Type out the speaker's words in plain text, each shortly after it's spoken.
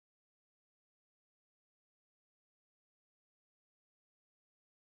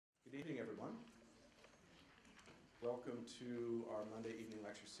Good evening, everyone. Welcome to our Monday evening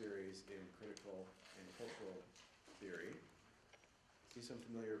lecture series in critical and cultural theory. I see some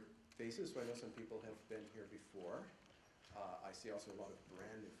familiar faces, so I know some people have been here before. I see also a lot of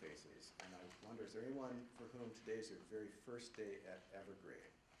brand new faces, and I wonder, is there anyone for whom today is their very first day at Evergreen?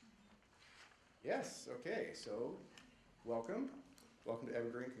 Yes, okay, so welcome. Welcome to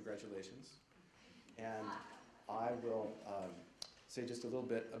Evergreen, congratulations. And I will say just a little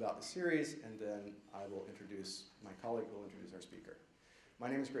bit about the series, and then I will introduce, my colleague will introduce our speaker. My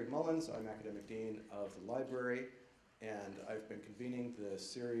name is Greg Mullins. I'm Academic Dean of the Library, and I've been convening the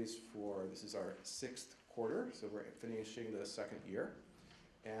series for, this is our 6th quarter, so we're finishing the 2nd year.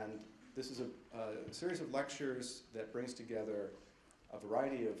 And this is a series of lectures that brings together a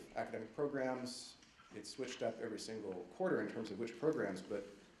variety of academic programs. It's switched up every single quarter in terms of which programs,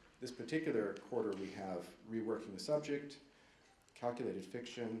 but this particular quarter we have Reworking the Subject, Calculated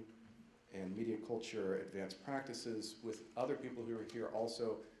Fiction, and Media Culture Advanced Practices with other people who are here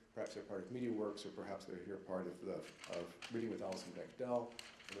also. Perhaps they're part of MediaWorks, or perhaps they're here part of Reading with Alison Bechdel, or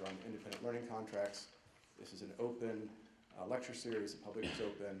they're on independent learning contracts. This is an open lecture series. The public is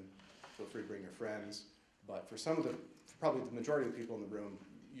open. Feel free to bring your friends. But for some of the, probably the majority of the people in the room,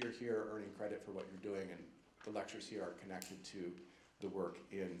 you're here earning credit for what you're doing, and the lectures here are connected to the work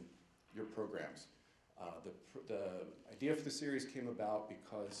in your programs. The idea for the series came about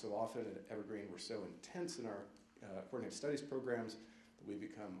because so often at Evergreen we're so intense in our coordinated studies programs that we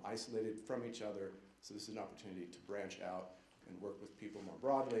become isolated from each other. So this is an opportunity to branch out and work with people more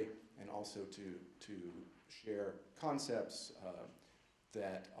broadly, and also to share concepts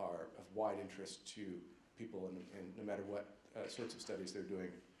that are of wide interest to people in no matter what sorts of studies they're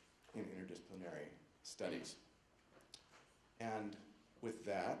doing in interdisciplinary studies. And with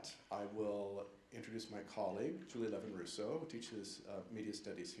that, I will introduce my colleague, Julie Levin-Russo, who teaches media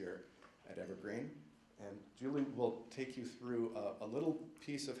studies here at Evergreen. And Julie will take you through a little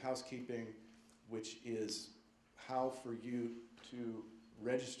piece of housekeeping, which is how for you to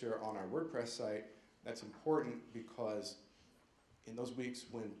register on our WordPress site. That's important because in those weeks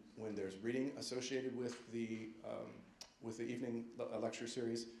when there's reading associated with the evening lecture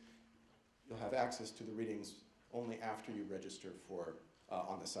series, you'll have access to the readings only after you register for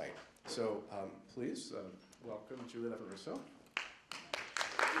on the site. So please welcome Julie Levin-Russo.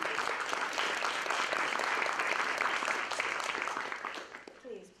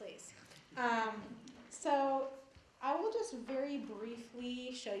 Please. So I will just very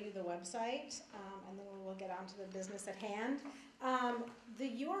briefly show you the website, and then we'll get on to the business at hand. The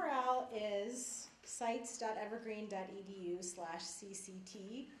URL is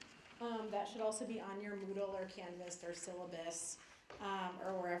sites.evergreen.edu/cct. That should also be on your Moodle or Canvas or syllabus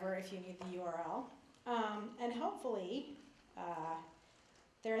or wherever if you need the URL. And hopefully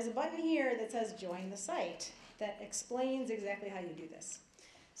there is a button here that says Join the Site that explains exactly how you do this.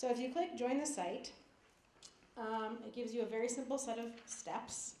 So if you click Join the Site, it gives you a very simple set of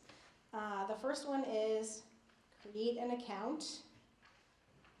steps. The first one is create an account.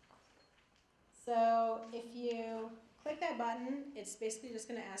 So if you click that button, it's basically just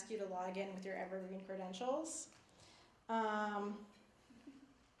going to ask you to log in with your Evergreen credentials.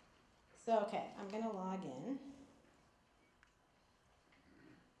 Okay, I'm going to log in.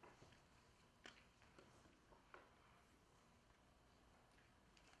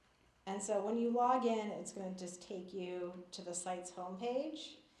 And so when you log in, it's going to just take you to the site's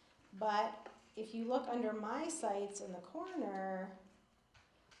homepage. But if you look under My Sites in the corner,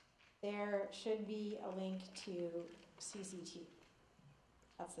 there should be a link to CCT.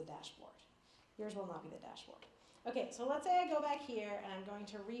 That's the dashboard. Yours will not be the dashboard. Okay, so let's say I go back here and I'm going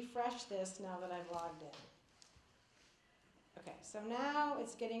to refresh this now that I've logged in. Okay, so now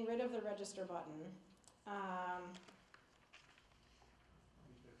it's getting rid of the register button.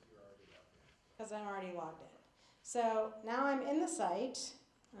 Because I'm already logged in. So now I'm in the site.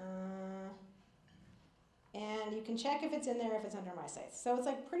 And you can check if it's in there if it's under My Sites. So it's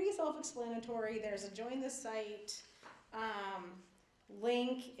like pretty self-explanatory. There's a Join the Site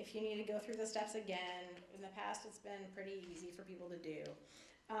link if you need to go through the steps again. In the past, it's been pretty easy for people to do.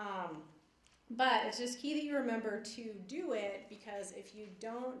 But it's just key that you remember to do it, because if you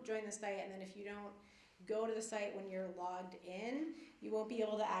don't join the site and then if you don't go to the site when you're logged in, you won't be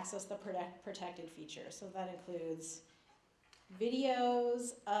able to access the protected features. So that includes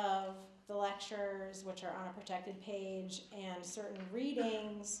videos of the lectures, which are on a protected page, and certain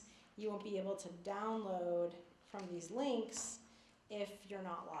readings you won't be able to download from these links if you're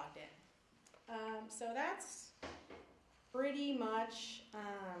not logged in. So that's pretty much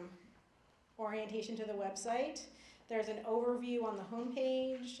orientation to the website. There's an overview on the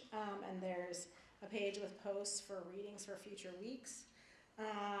homepage, and there's a page with posts for readings for future weeks.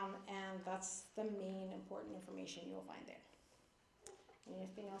 And that's the main important information you'll find there.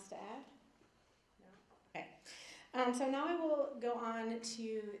 Anything else to add? No? Okay. So now I will go on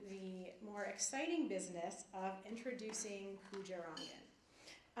to the more exciting business of introducing Pooja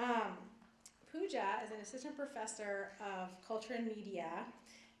Rangan. Pooja is an assistant professor of culture and media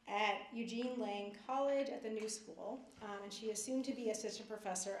at Eugene Lang College at the New School, and she is soon to be assistant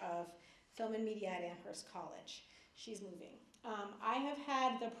professor of film and media at Amherst College. She's moving. I have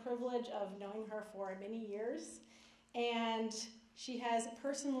had the privilege of knowing her for many years, and she has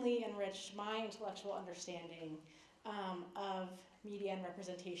personally enriched my intellectual understanding of media and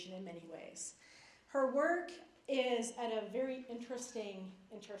representation in many ways. Her work is at a very interesting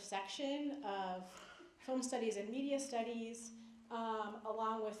intersection of film studies and media studies,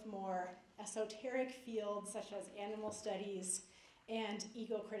 along with more esoteric fields such as animal studies and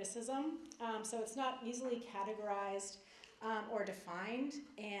ego criticism. So it's not easily categorized or defined,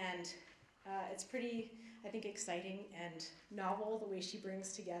 and it's pretty, I think, exciting and novel the way she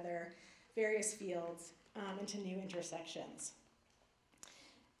brings together various fields into new intersections.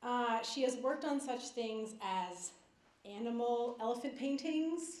 She has worked on such things as elephant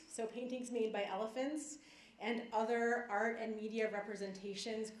paintings, so paintings made by elephants, and other art and media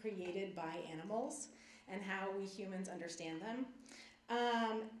representations created by animals, and how we humans understand them.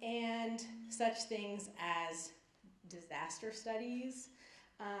 And such things as disaster studies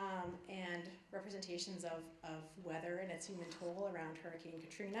and representations of weather and its human toll around Hurricane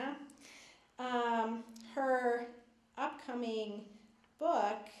Katrina. Her upcoming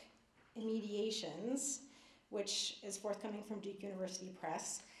book, Mediations, which is forthcoming from Duke University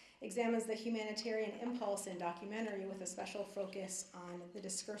Press, examines the humanitarian impulse in documentary with a special focus on the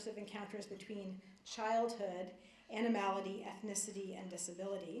discursive encounters between childhood, animality, ethnicity, and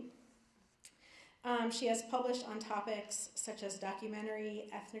disability. She has published on topics such as documentary,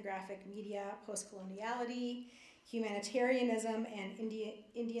 ethnographic media, post-coloniality, humanitarianism, and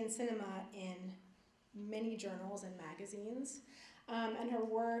Indian cinema in many journals and magazines. And her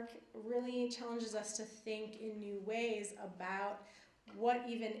work really challenges us to think in new ways about what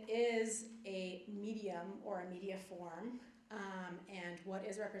even is a medium or a media form, and what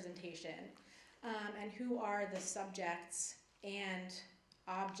is representation, and who are the subjects and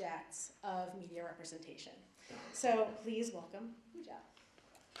objects of media representation. So please welcome Pooja.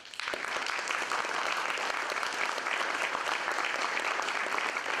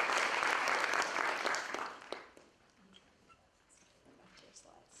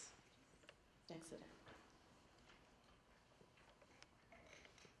 Exit.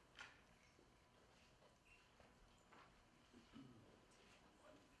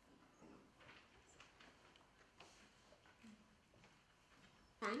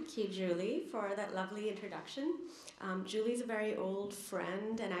 Thank you, Julie, for that lovely introduction. Julie's a very old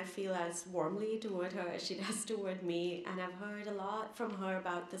friend, and I feel as warmly toward her as she does toward me, and I've heard a lot from her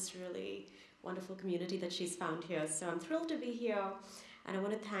about this really wonderful community that she's found here. So I'm thrilled to be here, and I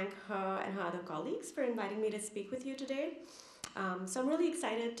want to thank her and her other colleagues for inviting me to speak with you today. So I'm really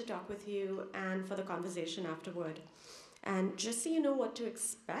excited to talk with you and for the conversation afterward. And just so you know what to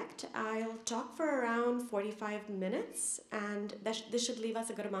expect, I'll talk for around 45 minutes, and this should leave us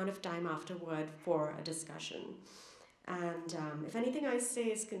a good amount of time afterward for a discussion. And if anything I say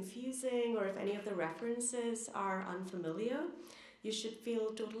is confusing, or if any of the references are unfamiliar, you should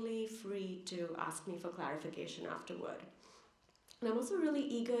feel totally free to ask me for clarification afterward. And I'm also really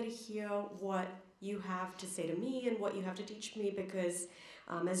eager to hear what you have to say to me and what you have to teach me, because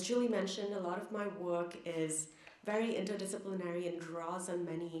as Julie mentioned, a lot of my work is very interdisciplinary and draws on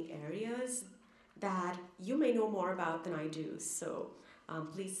many areas that you may know more about than I do. So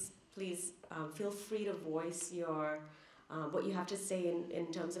please feel free to voice your what you have to say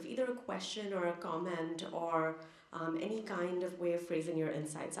in terms of either a question or a comment, or any kind of way of phrasing your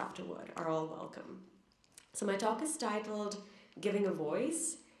insights afterward are all welcome. So my talk is titled Giving a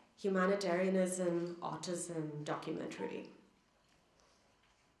Voice, Humanitarianism, Autism Documentary.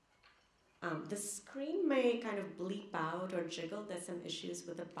 The screen may kind of bleep out or jiggle. There's some issues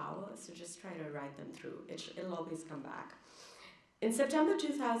with the power, so just try to ride them through. It'll always come back. In September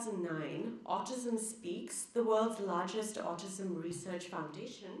 2009, Autism Speaks, the world's largest autism research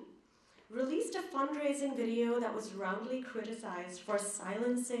foundation, released a fundraising video that was roundly criticized for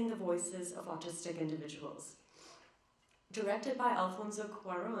silencing the voices of autistic individuals. Directed by Alfonso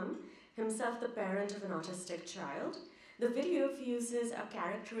Cuarón, himself the parent of an autistic child, the video fuses a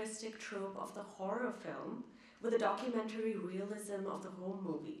characteristic trope of the horror film with the documentary realism of the home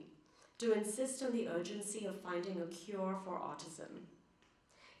movie to insist on the urgency of finding a cure for autism.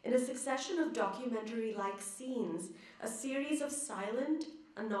 In a succession of documentary-like scenes, a series of silent,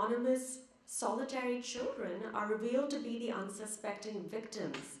 anonymous, solitary children are revealed to be the unsuspecting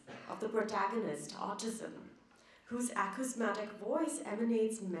victims of the protagonist, autism, whose acousmatic voice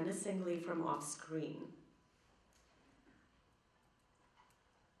emanates menacingly from off-screen.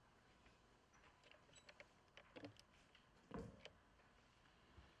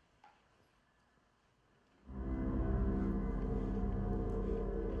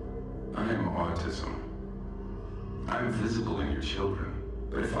 I am autism. I'm visible in your children,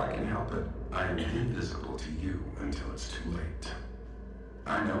 but if I can help it, I am invisible to you until it's too late.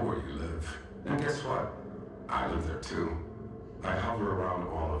 I know where you live, and guess what? I live there too. I hover around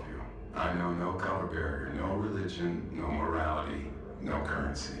all of you. I know no color barrier, no religion, no morality, no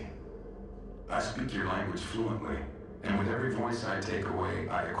currency. I speak your language fluently, and with every voice I take away,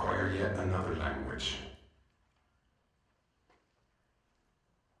 I acquire yet another language.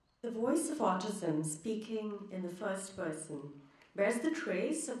 The voice of autism, speaking in the first person, bears the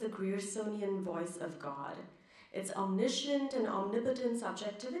trace of the Griersonian voice of God. Its omniscient and omnipotent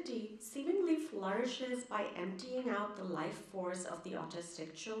subjectivity seemingly flourishes by emptying out the life force of the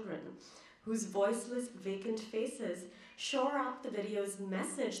autistic children, whose voiceless, vacant faces shore up the video's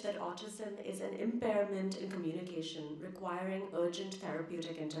message that autism is an impairment in communication requiring urgent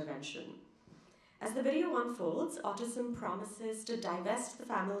therapeutic intervention. As the video unfolds, autism promises to divest the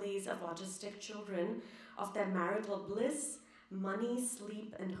families of autistic children of their marital bliss, money,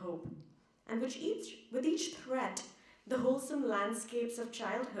 sleep, and hope. And with each threat, the wholesome landscapes of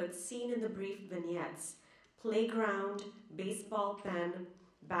childhood seen in the brief vignettes, playground, baseball pen,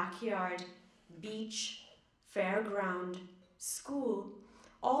 backyard, beach, fairground, school,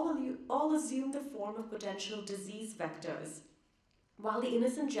 all assume the form of potential disease vectors, while the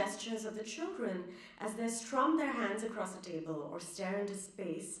innocent gestures of the children, as they strum their hands across a table or stare into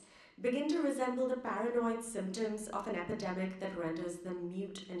space, begin to resemble the paranoid symptoms of an epidemic that renders them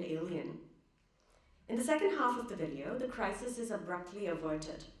mute and alien. In the second half of the video, the crisis is abruptly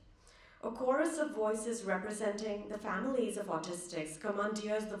averted. A chorus of voices representing the families of autistics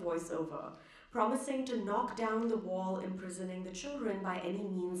commandeers the voiceover, promising to knock down the wall imprisoning the children by any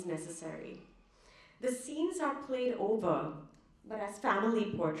means necessary. The scenes are played over, but as family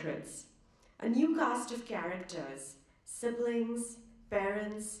portraits. A new cast of characters, siblings,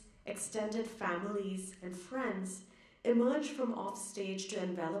 parents, extended families, and friends emerge from offstage to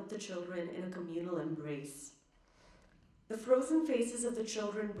envelop the children in a communal embrace. The frozen faces of the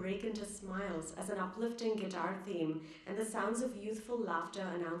children break into smiles as an uplifting guitar theme and the sounds of youthful laughter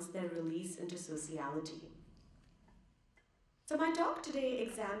announce their release into sociality. So my talk today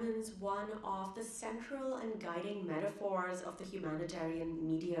examines one of the central and guiding metaphors of the humanitarian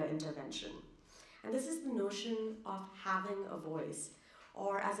media intervention. And this is the notion of having a voice,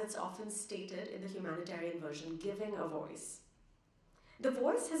 or as it's often stated in the humanitarian version, giving a voice. The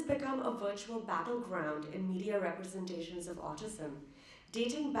voice has become a virtual battleground in media representations of autism,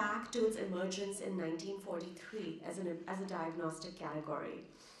 dating back to its emergence in 1943 as a diagnostic category.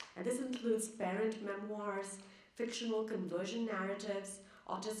 And this includes parent memoirs, fictional conversion narratives,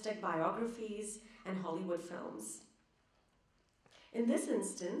 autistic biographies, and Hollywood films. In this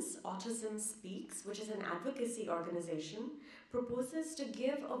instance, Autism Speaks, which is an advocacy organization, proposes to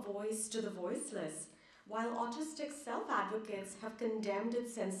give a voice to the voiceless, while autistic self-advocates have condemned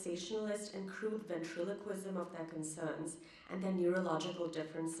its sensationalist and crude ventriloquism of their concerns and their neurological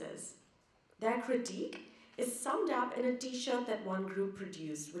differences. Their critique is summed up in a t-shirt that one group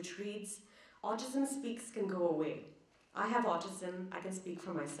produced, which reads, "Autism Speaks can go away. I have autism, I can speak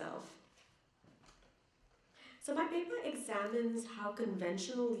for myself." So my paper examines how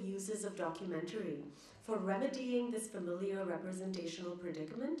conventional uses of documentary for remedying this familiar representational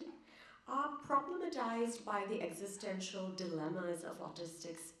predicament are problematized by the existential dilemmas of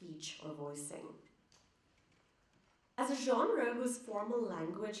autistic speech or voicing. As a genre whose formal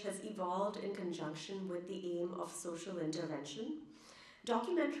language has evolved in conjunction with the aim of social intervention,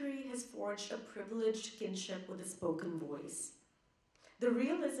 documentary has forged a privileged kinship with the spoken voice. The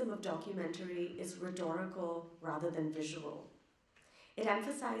realism of documentary is rhetorical rather than visual. It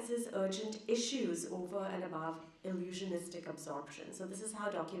emphasizes urgent issues over and above illusionistic absorption. So this is how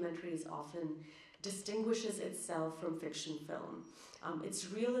documentaries often distinguishes itself from fiction film.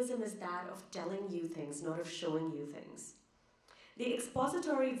 Its realism is that of telling you things, not of showing you things. The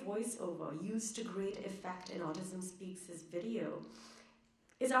expository voiceover used to great effect in Autism Speaks' video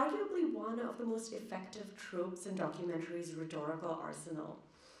is arguably one of the most effective tropes in documentary's rhetorical arsenal.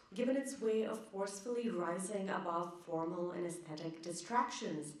 given its way of forcefully rising above formal and aesthetic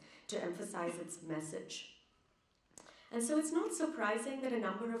distractions to emphasize its message. And so it's not surprising that a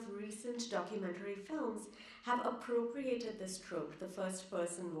number of recent documentary films have appropriated this trope, the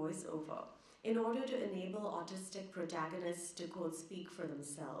first-person voiceover, in order to enable autistic protagonists to, quote, speak for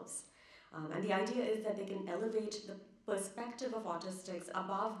themselves. And the idea is that they can elevate the perspective of autistics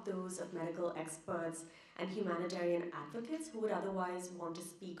above those of medical experts and humanitarian advocates who would otherwise want to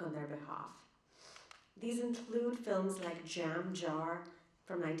speak on their behalf. These include films like Jam Jar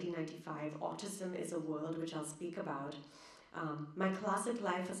from 1995, Autism is a World, which I'll speak about. My Classic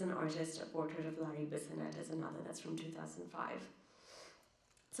Life as an Artist, A Portrait of Larry Bissonette is another, that's from 2005.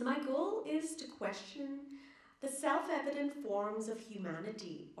 So my goal is to question the self-evident forms of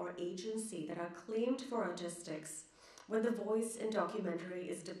humanity or agency that are claimed for autistics when the voice in documentary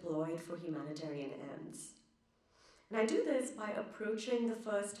is deployed for humanitarian ends. And I do this by approaching the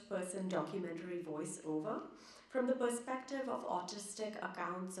first-person documentary voiceover from the perspective of autistic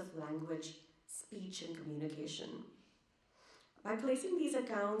accounts of language, speech, and communication. By placing these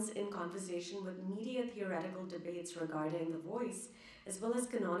accounts in conversation with media theoretical debates regarding the voice, as well as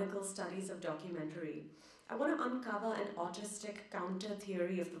canonical studies of documentary, I want to uncover an autistic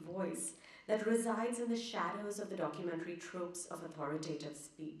counter-theory of the voice that resides in the shadows of the documentary tropes of authoritative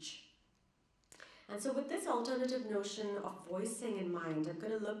speech. And so with this alternative notion of voicing in mind, I'm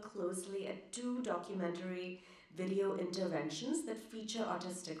going to look closely at two documentary video interventions that feature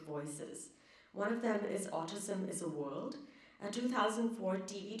autistic voices. One of them is Autism is a World, a 2004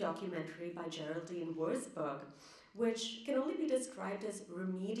 TV documentary by Geraldine Wurzburg, which can only be described as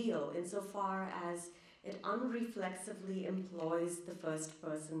remedial insofar as it unreflexively employs the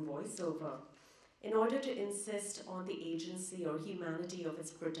first-person voiceover in order to insist on the agency or humanity of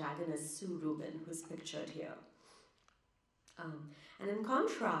its protagonist, Sue Rubin, who's pictured here. And in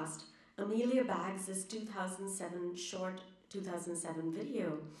contrast, Amelia Baggs' 2007 short 2007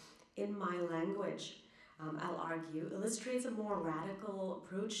 video, In My Language, I'll argue, illustrates a more radical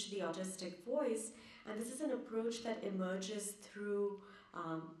approach to the autistic voice, and this is an approach that emerges through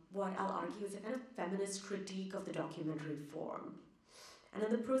what I'll argue is a kind of feminist critique of the documentary form. And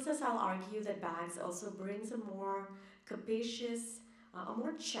in the process, I'll argue that Baggs also brings a more capacious, a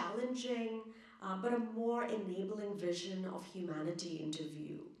more challenging, but a more enabling vision of humanity into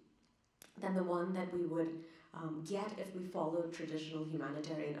view than the one that we would get if we followed traditional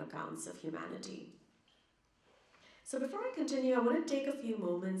humanitarian accounts of humanity. So before I continue, I want to take a few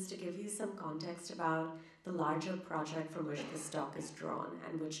moments to give you some context about the larger project from which this talk is drawn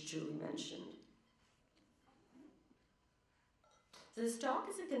and which Julie mentioned. So this talk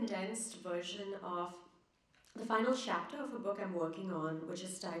is a condensed version of the final chapter of a book I'm working on, which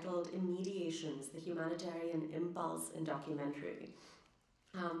is titled Immediations, the Humanitarian Impulse in Documentary,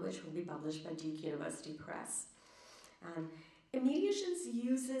 which will be published by Duke University Press. Immediations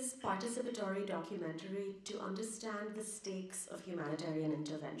uses participatory documentary to understand the stakes of humanitarian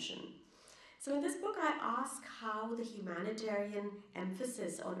intervention. So in this book, I ask how the humanitarian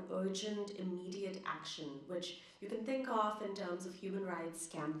emphasis on urgent, immediate action, which you can think of in terms of human rights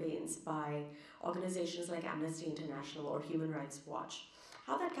campaigns by organizations like Amnesty International or Human Rights Watch,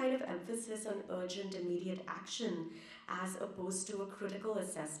 how that kind of emphasis on urgent, immediate action as opposed to a critical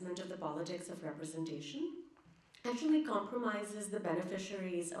assessment of the politics of representation actually compromises the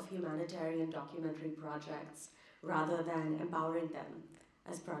beneficiaries of humanitarian documentary projects rather than empowering them,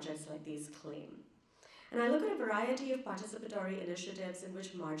 as projects like these claim. And I look at a variety of participatory initiatives in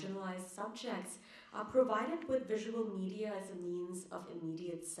which marginalized subjects are provided with visual media as a means of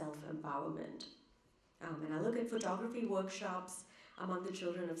immediate self-empowerment. And I look at photography workshops among the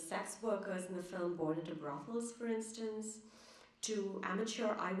children of sex workers in the film Born into Brothels, for instance, to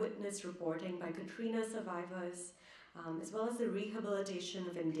amateur eyewitness reporting by Katrina survivors, as well as the rehabilitation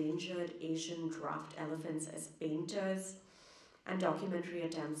of endangered Asian draft elephants as painters, and documentary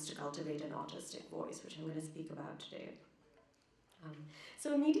attempts to cultivate an autistic voice, which I'm going to speak about today.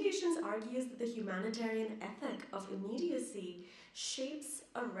 So Immediations argues that the humanitarian ethic of immediacy shapes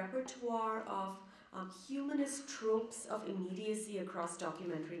a repertoire of humanist tropes of immediacy across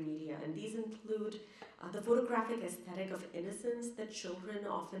documentary media, and these include the photographic aesthetic of innocence that children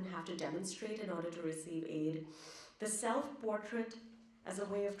often have to demonstrate in order to receive aid, the self-portrait as a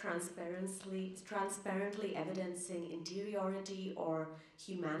way of transparently evidencing interiority or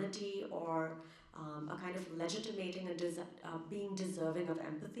humanity or a kind of legitimating and being deserving of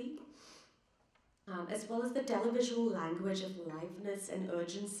empathy, as well as the televisual language of liveness and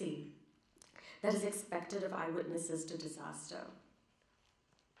urgency that is expected of eyewitnesses to disaster.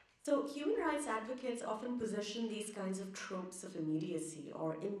 So human rights advocates often position these kinds of tropes of immediacy,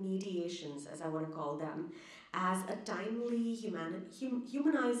 or immediations as I want to call them, as a timely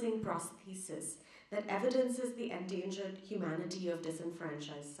humanizing prosthesis that evidences the endangered humanity of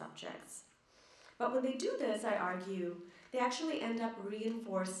disenfranchised subjects. But when they do this, I argue, they actually end up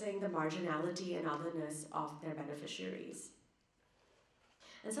reinforcing the marginality and otherness of their beneficiaries.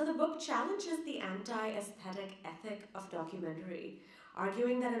 And so the book challenges the anti-aesthetic ethic of documentary,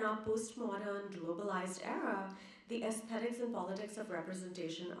 arguing that in our postmodern, globalized era, the aesthetics and politics of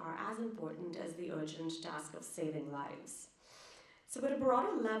representation are as important as the urgent task of saving lives. So at a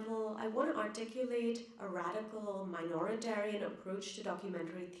broader level, I want to articulate a radical, minoritarian approach to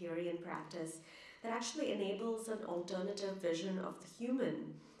documentary theory and practice that actually enables an alternative vision of the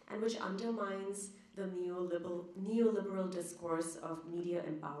human and which undermines the neoliberal discourse of media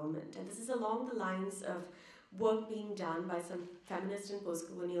empowerment. And this is along the lines of work being done by some feminist and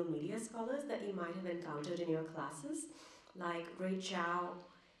post-colonial media scholars that you might have encountered in your classes, like Ray Chow,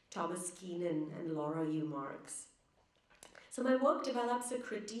 Thomas Keenan, and Laura U. Marks. So my work develops a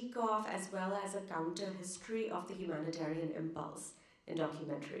critique of, as well as a counter-history of the humanitarian impulse in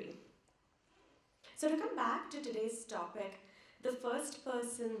documentary. So to come back to today's topic, the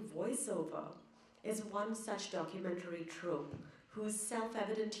first-person voiceover is one such documentary trope whose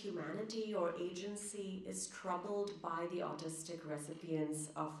self-evident humanity or agency is troubled by the autistic recipients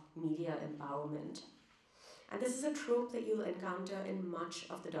of media empowerment. And this is a trope that you'll encounter in much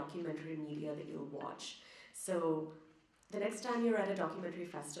of the documentary media that you'll watch. So the next time you're at a documentary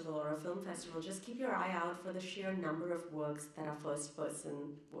festival or a film festival, just keep your eye out for the sheer number of works that are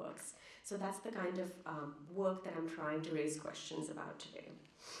first-person works. So that's the kind of work that I'm trying to raise questions about today.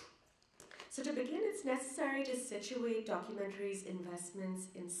 So to begin, it's necessary to situate documentaries' investments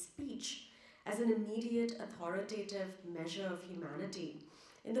in speech as an immediate authoritative measure of humanity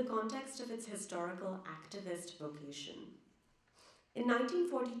in the context of its historical activist vocation. In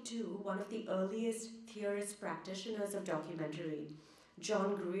 1942, one of the earliest theorist practitioners of documentary,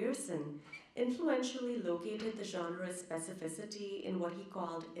 John Grierson, influentially located the genre's specificity in what he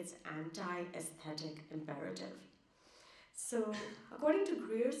called its anti-aesthetic imperative. So, according to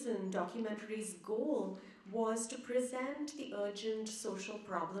Grierson, documentary's goal was to present the urgent social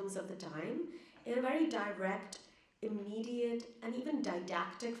problems of the time in a very direct, immediate, and even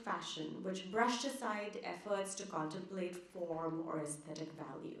didactic fashion, which brushed aside efforts to contemplate form or aesthetic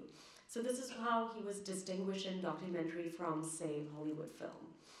value. So this is how he was distinguishing documentary from, say, Hollywood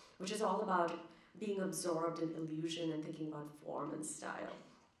film, which is all about being absorbed in illusion and thinking about form and style.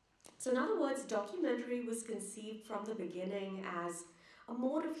 So in other words, documentary was conceived from the beginning as a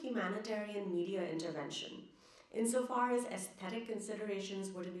mode of humanitarian media intervention, insofar as aesthetic considerations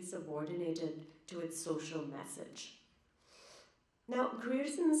were to be subordinated to its social message. Now,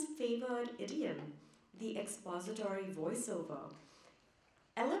 Grierson's favored idiom, the expository voiceover,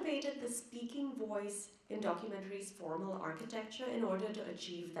 elevated the speaking voice in documentary's formal architecture in order to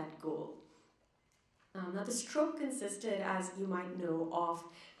achieve that goal. Now, the trope consisted, as you might know, of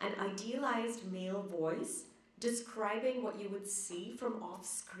an idealized male voice describing what you would see from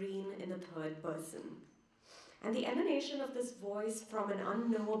off-screen in the third person. And the emanation of this voice from an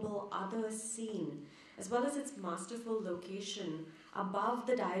unknowable other scene, as well as its masterful location above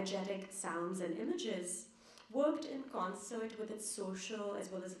the diegetic sounds and images, worked in concert with its social as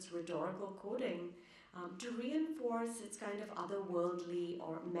well as its rhetorical coding to reinforce its kind of otherworldly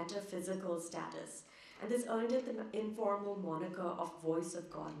or metaphysical status. And this earned it the informal moniker of voice of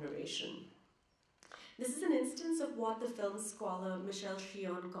God narration. This is an instance of what the film scholar Michel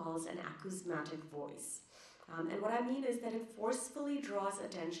Chion calls an acousmatic voice. And what I mean is that it forcefully draws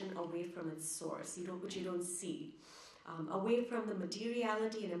attention away from its source, which you don't see, away from the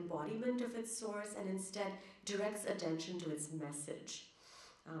materiality and embodiment of its source, and instead directs attention to its message.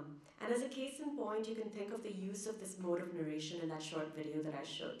 And as a case in point, you can think of the use of this mode of narration in that short video that I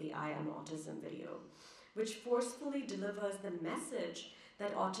showed, the I Am Autism video, which forcefully delivers the message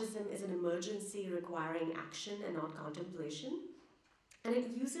that autism is an emergency requiring action and not contemplation. And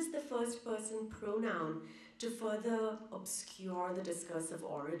it uses the first-person pronoun to further obscure the discursive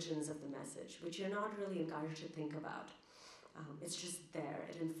origins of the message, which you're not really encouraged to think about. It's just there,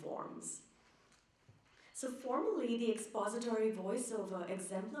 it informs. So formally, the expository voiceover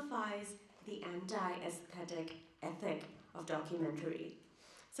exemplifies the anti-aesthetic ethic of documentary.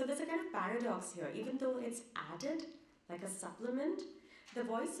 So there's a kind of paradox here. Even though it's added, like a supplement, the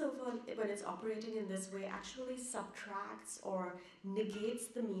voiceover, when it's operating in this way, actually subtracts or negates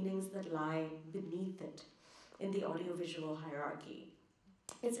the meanings that lie beneath it in the audiovisual hierarchy.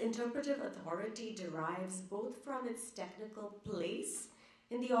 Its interpretive authority derives both from its technical place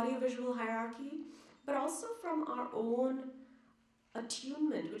in the audiovisual hierarchy, but also from our own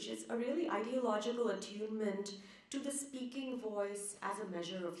attunement, which is a really ideological attunement to the speaking voice as a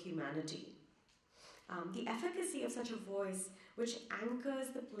measure of humanity. The efficacy of such a voice, which anchors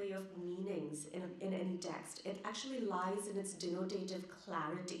the play of meanings in any text, it actually lies in its denotative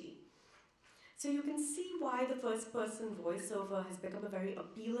clarity. So you can see why the first-person voiceover has become a very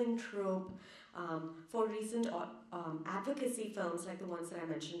appealing trope for recent advocacy films like the ones that I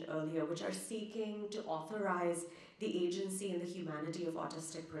mentioned earlier, which are seeking to authorize the agency and the humanity of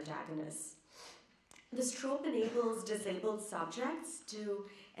autistic protagonists. This trope enables disabled subjects to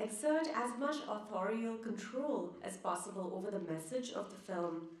exert as much authorial control as possible over the message of the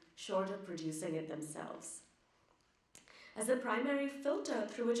film, short of producing it themselves. As the primary filter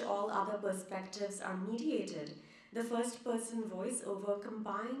through which all other perspectives are mediated, the first-person voiceover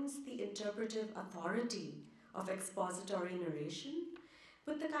combines the interpretive authority of expository narration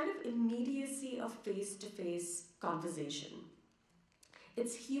with the kind of immediacy of face-to-face conversation.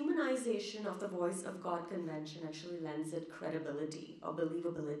 Its humanization of the voice of God convention actually lends it credibility or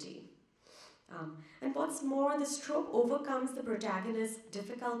believability. And what's more, this trope overcomes the protagonist's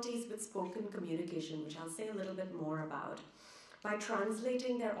difficulties with spoken communication, which I'll say a little bit more about, by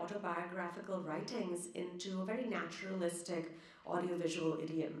translating their autobiographical writings into a very naturalistic audiovisual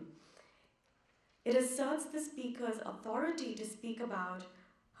idiom. It asserts the speaker's authority to speak about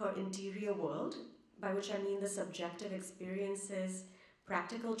her interior world, by which I mean the subjective experiences,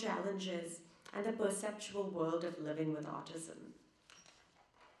 practical challenges, and the perceptual world of living with autism.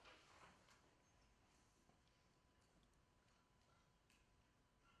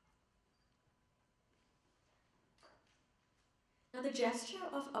 Now, the gesture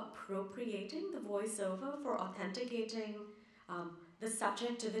of appropriating the voiceover for authenticating the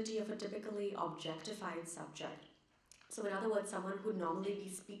subjectivity of a typically objectified subject. So in other words, someone who would normally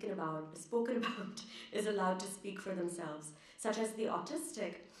be spoken about is allowed to speak for themselves, such as the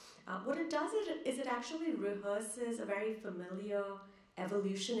autistic. What it does is it actually rehearses a very familiar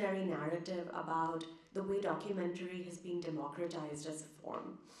evolutionary narrative about the way documentary has been democratized as a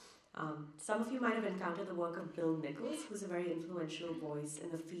form. Some of you might have encountered the work of Bill Nichols, who's a very influential voice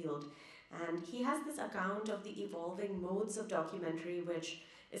in the field. And he has this account of the evolving modes of documentary, which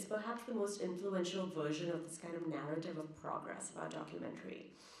is perhaps the most influential version of this kind of narrative of progress about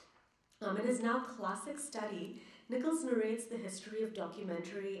documentary. In his now classic study, Nichols narrates the history of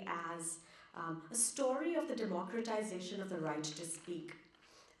documentary as a story of the democratization of the right to speak,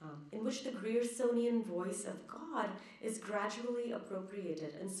 in which the Griersonian voice of God is gradually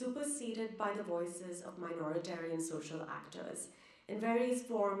appropriated and superseded by the voices of minoritarian social actors in various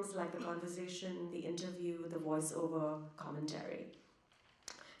forms like the conversation, the interview, the voiceover, commentary.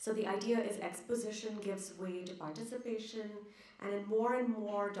 So the idea is exposition gives way to participation, and in more and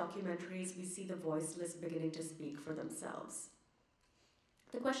more documentaries, we see the voiceless beginning to speak for themselves.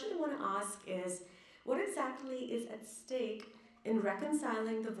 The question I want to ask is, what exactly is at stake in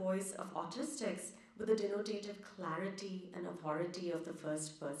reconciling the voice of autistics with the denotative clarity and authority of the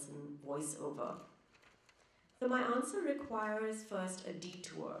first-person voiceover? So my answer requires first a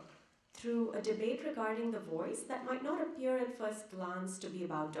detour through a debate regarding the voice that might not appear at first glance to be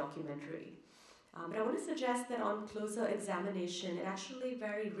about documentary. But I want to suggest that on closer examination, it actually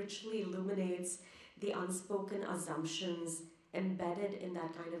very richly illuminates the unspoken assumptions embedded in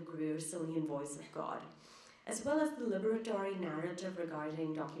that kind of Griersonian voice of God, as well as the liberatory narrative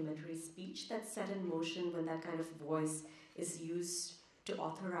regarding documentary speech that's set in motion when that kind of voice is used to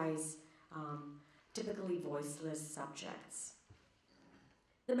authorize typically voiceless subjects.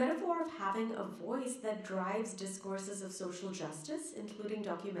 The metaphor of having a voice that drives discourses of social justice, including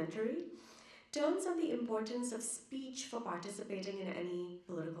documentary, turns on the importance of speech for participating in any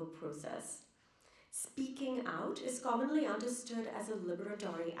political process. Speaking out is commonly understood as a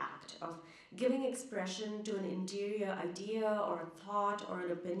liberatory act of giving expression to an interior idea or a thought or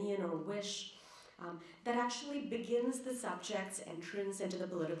an opinion or wish that actually begins the subject's entrance into the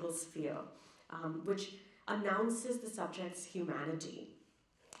political sphere, which announces the subject's humanity.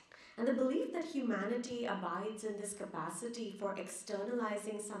 And the belief that humanity abides in this capacity for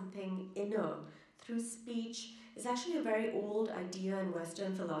externalizing something inner through speech is actually a very old idea in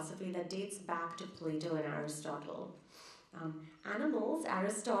Western philosophy that dates back to Plato and Aristotle. Animals,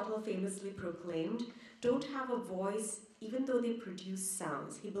 Aristotle famously proclaimed, don't have a voice even though they produce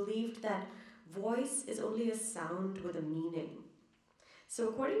sounds. He believed that voice is only a sound with a meaning. So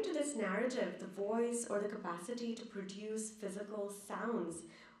according to this narrative, the voice or the capacity to produce physical sounds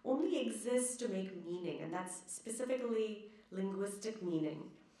only exists to make meaning, and that's specifically linguistic meaning.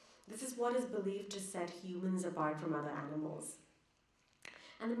 This is what is believed to set humans apart from other animals.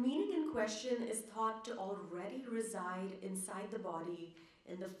 And the meaning in question is thought to already reside inside the body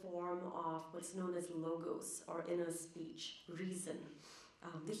in the form of what's known as logos, or inner speech, reason,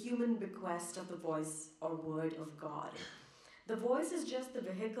 the human bequest of the voice or word of God. The voice is just the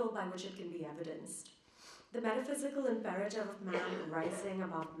vehicle by which it can be evidenced. The metaphysical imperative of man rising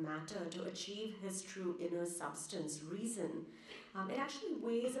above matter to achieve his true inner substance, reason, it actually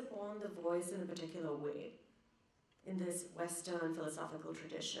weighs upon the voice in a particular way in this Western philosophical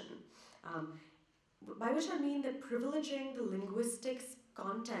tradition. By which I mean that privileging the linguistic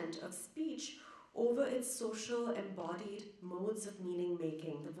content of speech over its social embodied modes of meaning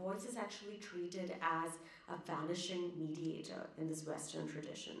making, the voice is actually treated as a vanishing mediator in this Western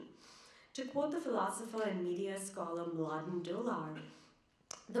tradition. To quote the philosopher and media scholar Mladen Dolar,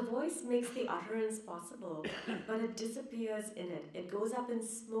 the voice makes the utterance possible, but it disappears in it. It goes up in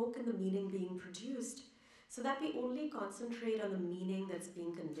smoke in the meaning being produced, so that we only concentrate on the meaning that's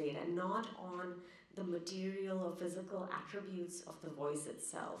being conveyed and not on the material or physical attributes of the voice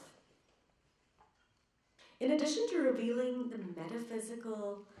itself. In addition to revealing the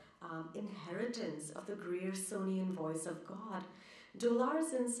metaphysical inheritance of the Griersonian voice of God,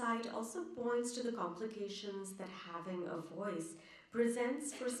 Dolar's insight also points to the complications that having a voice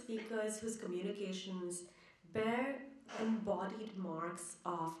presents for speakers whose communications bear embodied marks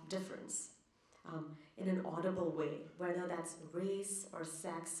of difference in an audible way, whether that's race or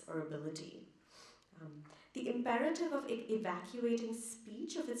sex or ability. The imperative of evacuating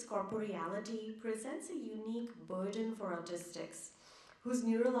speech of its corporeality presents a unique burden for autistics, whose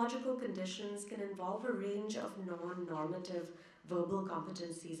neurological conditions can involve a range of non-normative verbal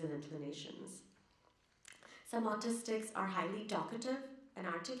competencies and inclinations. Some autistics are highly talkative and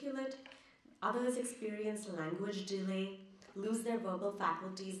articulate. Others experience language delay, lose their verbal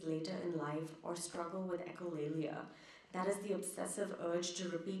faculties later in life, or struggle with echolalia, that is the obsessive urge to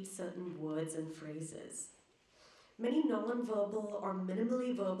repeat certain words and phrases. Many non-verbal or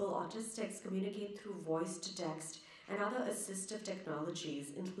minimally verbal autistics communicate through voice to text and other assistive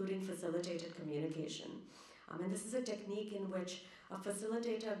technologies, including facilitated communication. And this is a technique in which a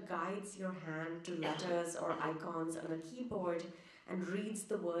facilitator guides your hand to letters or icons on a keyboard and reads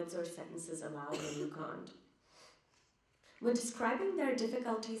the words or sentences aloud when you can't. When describing their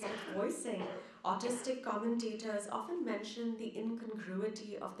difficulties with voicing, autistic commentators often mention the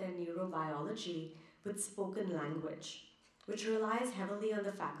incongruity of their neurobiology with spoken language, which relies heavily on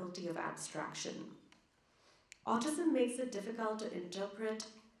the faculty of abstraction. Autism makes it difficult to interpret,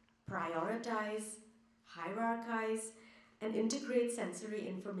 prioritize, hierarchize, and integrate sensory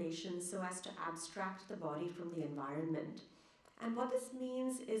information so as to abstract the body from the environment. And what this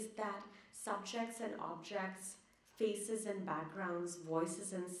means is that subjects and objects, faces and backgrounds,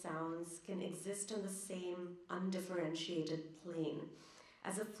 voices and sounds can exist on the same undifferentiated plane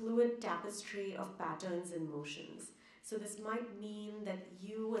as a fluid tapestry of patterns and motions. So this might mean that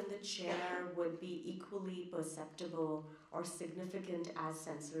you and the chair would be equally perceptible or significant as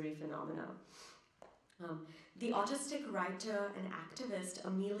sensory phenomena. The autistic writer and activist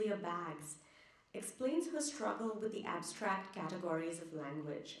Amelia Baggs explains her struggle with the abstract categories of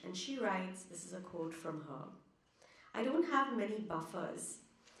language, and she writes, this is a quote from her, "I don't have many buffers.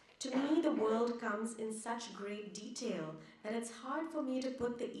 To me, the world comes in such great detail that it's hard for me to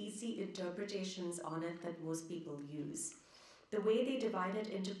put the easy interpretations on it that most people use. The way they divide it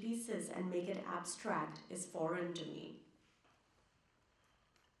into pieces and make it abstract is foreign to me."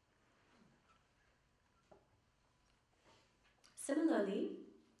 Similarly,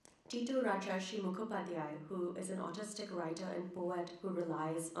 Titu Rajarshi Mukhopadhyay, who is an autistic writer and poet who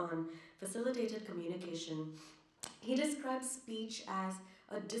relies on facilitated communication, he describes speech as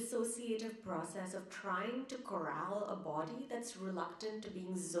a dissociative process of trying to corral a body that's reluctant to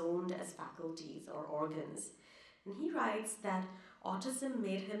being zoned as faculties or organs. And he writes that autism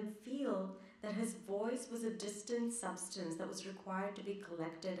made him feel that his voice was a distant substance that was required to be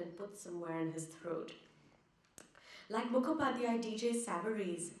collected and put somewhere in his throat. Like Mukhopadhyay, DJ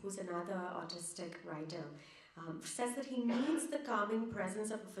Savaris, who's another autistic writer, says that he needs the calming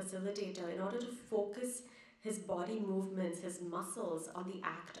presence of a facilitator in order to focus his body movements, his muscles, on the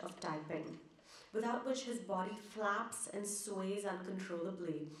act of typing, without which his body flaps and sways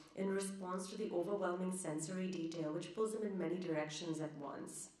uncontrollably in response to the overwhelming sensory detail which pulls him in many directions at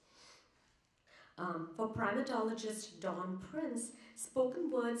once. For primatologist Dawn Prince, spoken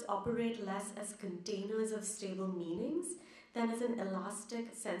words operate less as containers of stable meanings than as an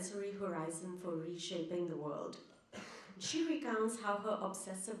elastic sensory horizon for reshaping the world. She recounts how her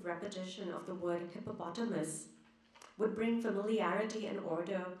obsessive repetition of the word hippopotamus would bring familiarity and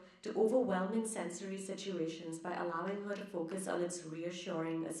order to overwhelming sensory situations by allowing her to focus on its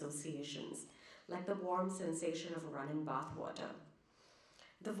reassuring associations, like the warm sensation of running bath water.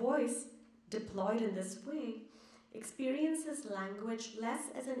 The voice, deployed in this way, experiences language less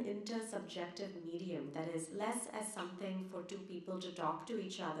as an intersubjective medium, that is, less as something for two people to talk to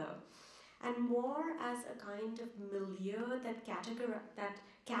each other, and more as a kind of milieu that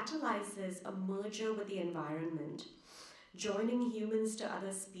catalyzes a merger with the environment, joining humans to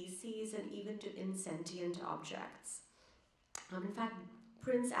other species and even to insentient objects. In fact,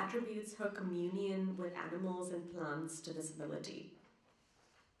 Prince attributes her communion with animals and plants to this ability.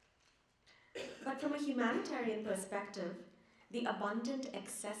 But from a humanitarian perspective, the abundant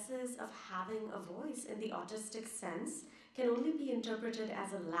excesses of having a voice in the autistic sense can only be interpreted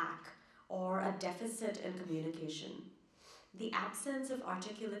as a lack or a deficit in communication. The absence of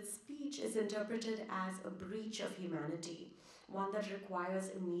articulate speech is interpreted as a breach of humanity, one that requires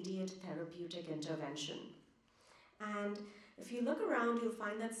immediate therapeutic intervention. And if you look around, you'll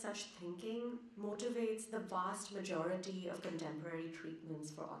find that such thinking motivates the vast majority of contemporary treatments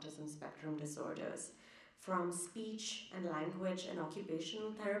for autism spectrum disorders, from speech and language and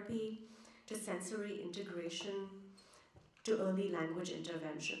occupational therapy to sensory integration to early language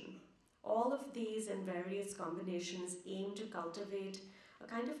intervention. All of these in various combinations aim to cultivate a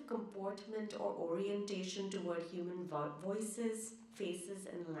kind of comportment or orientation toward human voices, faces,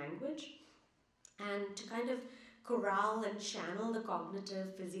 and language, and to kind of corral and channel the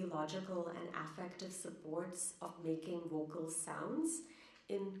cognitive, physiological, and affective supports of making vocal sounds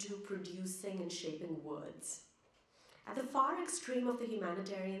into producing and shaping words. At the far extreme of the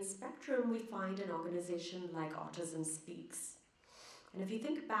humanitarian spectrum, we find an organization like Autism Speaks. And if you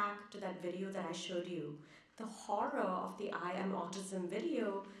think back to that video that I showed you, the horror of the I Am Autism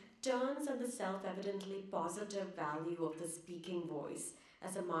video turns on the self-evidently positive value of the speaking voice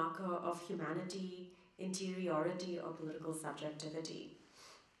as a marker of humanity, interiority, or political subjectivity.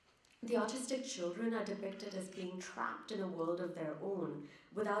 The autistic children are depicted as being trapped in a world of their own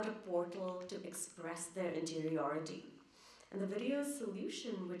without a portal to express their interiority. And the video's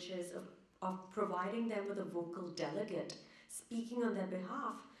solution, which is of providing them with a vocal delegate speaking on their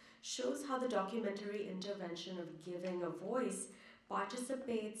behalf, shows how the documentary intervention of giving a voice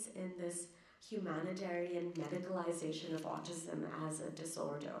participates in this humanitarian medicalization of autism as a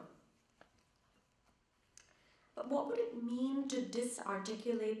disorder. But what would it mean to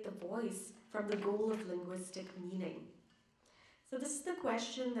disarticulate the voice from the goal of linguistic meaning? So this is the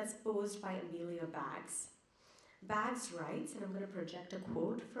question that's posed by Amelia Baggs. Baggs writes, and I'm going to project a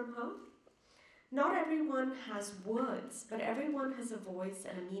quote from her, "Not everyone has words, but everyone has a voice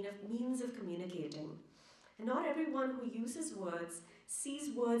and a means of communicating. And not everyone who uses words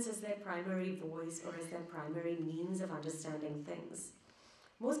sees words as their primary voice or as their primary means of understanding things.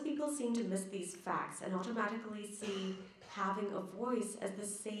 Most people seem to miss these facts and automatically see having a voice as the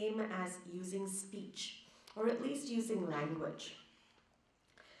same as using speech, or at least using language."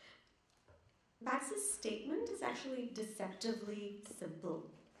 Baggs' statement is actually deceptively simple.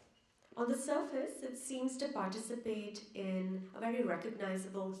 On the surface, it seems to participate in a very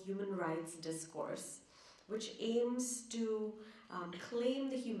recognizable human rights discourse, which aims to claim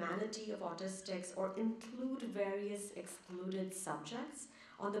the humanity of autistics or include various excluded subjects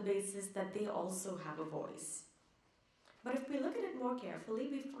on the basis that they also have a voice. But if we look at it more carefully,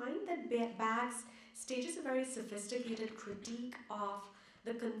 we find that Baggs stages a very sophisticated critique of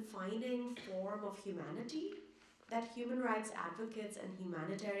the confining form of humanity that human rights advocates and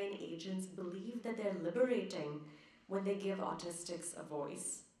humanitarian agents believe that they're liberating when they give autistics a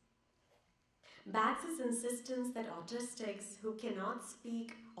voice. Baggs' insistence that autistics who cannot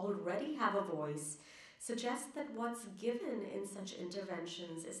speak already have a voice suggests that what's given in such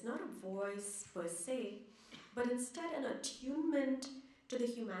interventions is not a voice per se, but instead an attunement to the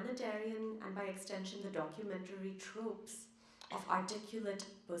humanitarian and by extension the documentary tropes of articulate,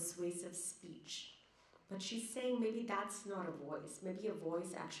 persuasive speech. But she's saying maybe that's not a voice. Maybe a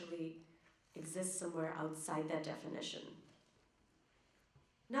voice actually exists somewhere outside that definition.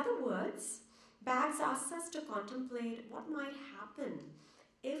 In other words, Baggs asks us to contemplate what might happen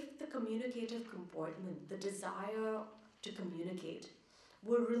if the communicative comportment, the desire to communicate,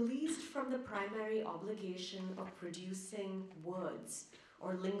 were released from the primary obligation of producing words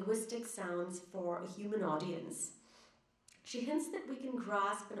or linguistic sounds for a human audience. She hints that we can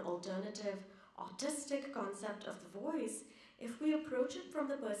grasp an alternative autistic concept of the voice if we approach it from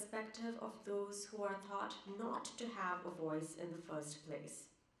the perspective of those who are thought not to have a voice in the first place.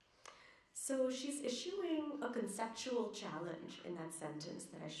 So she's issuing a conceptual challenge in that sentence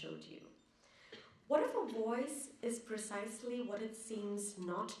that I showed you. What if a voice is precisely what it seems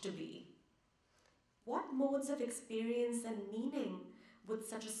not to be? What modes of experience and meaning would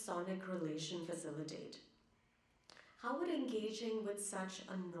such a sonic relation facilitate? How would engaging with such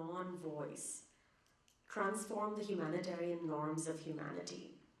a non-voice transform the humanitarian norms of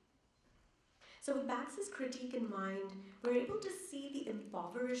humanity? So with Bax's critique in mind, we're able to see the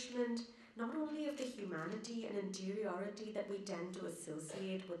impoverishment not only of the humanity and interiority that we tend to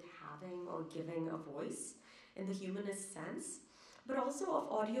associate with having or giving a voice in the humanist sense, but also of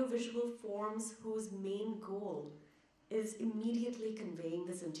audiovisual forms whose main goal is immediately conveying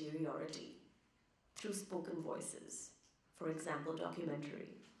this interiority through spoken voices, for example, documentary.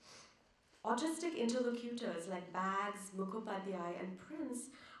 Autistic interlocutors like Bags, Mukhopadhyay, and Prince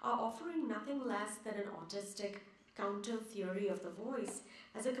are offering nothing less than an autistic counter-theory of the voice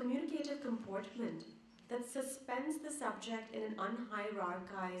as a communicative comportment that suspends the subject in an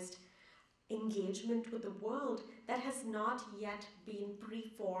unhierarchized engagement with the world that has not yet been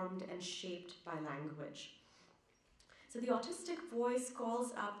preformed and shaped by language. So the autistic voice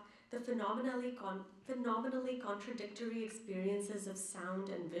calls up the phenomenally contradictory experiences of sound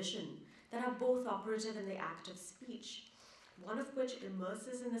and vision that are both operative in the act of speech, one of which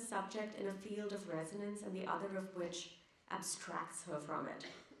immerses in the subject in a field of resonance and the other of which abstracts her from it.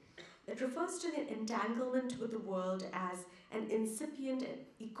 It refers to the entanglement with the world as an incipient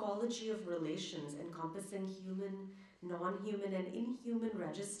ecology of relations encompassing human, non-human, and inhuman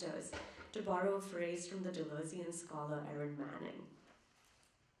registers, to borrow a phrase from the Deleuzean scholar Erin Manning.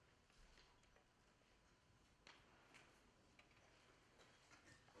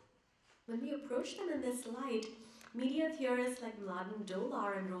 When we approach them in this light, media theorists like Mladen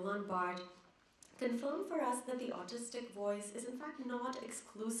Dolar and Roland Barthes confirm for us that the autistic voice is in fact not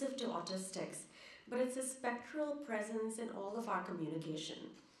exclusive to autistics, but it's a spectral presence in all of our communication.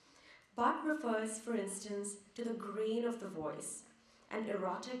 Barthes refers, for instance, to the grain of the voice, an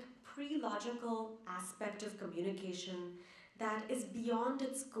erotic, pre-logical aspect of communication that is beyond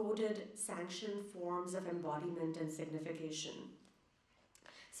its coded, sanctioned forms of embodiment and signification.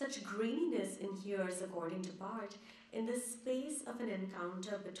 Such graininess inheres, according to Barthes, in the space of an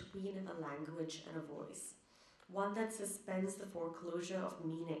encounter between a language and a voice, one that suspends the foreclosure of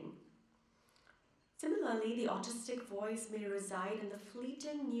meaning. Similarly, the autistic voice may reside in the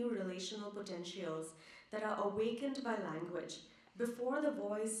fleeting new relational potentials that are awakened by language before the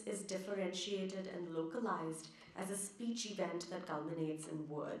voice is differentiated and localized as a speech event that culminates in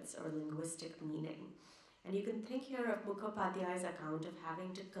words or linguistic meaning. And you can think here of Mukhopadhyay's account of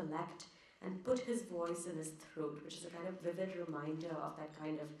having to collect and put his voice in his throat, which is a kind of vivid reminder of that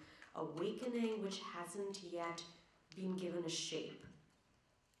kind of awakening which hasn't yet been given a shape.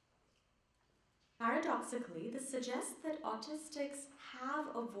 Paradoxically, this suggests that autistics have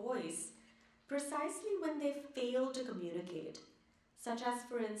a voice precisely when they fail to communicate, such as,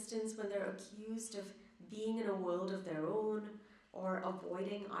 for instance, when they're accused of being in a world of their own, or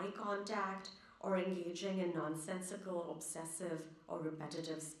avoiding eye contact, or engaging in nonsensical, obsessive, or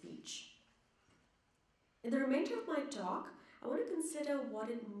repetitive speech. In the remainder of my talk, I want to consider what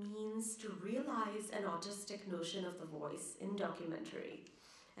it means to realize an autistic notion of the voice in documentary.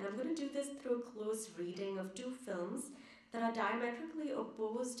 And I'm going to do this through a close reading of two films that are diametrically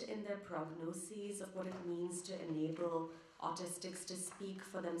opposed in their prognoses of what it means to enable autistics to speak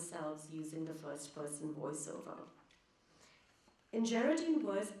for themselves using the first-person voiceover. In Geraldine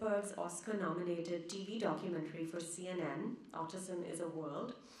Wurzburg's Oscar-nominated TV documentary for CNN, Autism is a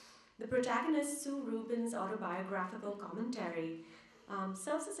World, the protagonist Sue Rubin's autobiographical commentary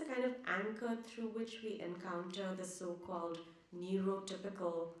serves as a kind of anchor through which we encounter the so-called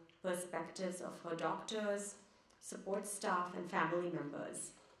neurotypical perspectives of her doctors, support staff, and family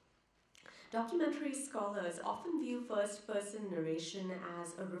members. Documentary scholars often view first-person narration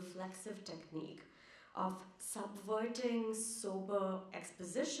as a reflexive technique of subverting sober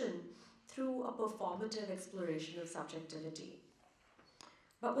exposition through a performative exploration of subjectivity.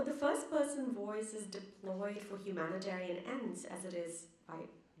 But when the first-person voice is deployed for humanitarian ends, as it is by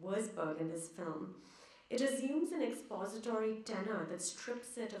Wurzburg in this film, it assumes an expository tenor that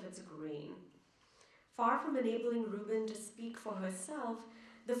strips it of its grain. Far from enabling Rubin to speak for herself,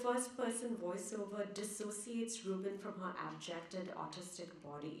 the first-person voiceover dissociates Rubin from her abjected autistic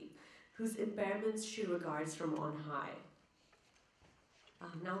body, whose impairments she regards from on high.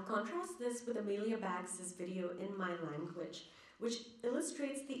 Now contrast this with Amelia Baggs' video In My Language, which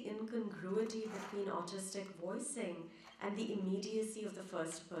illustrates the incongruity between autistic voicing and the immediacy of the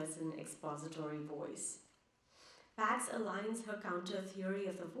first-person expository voice. Baggs aligns her counter-theory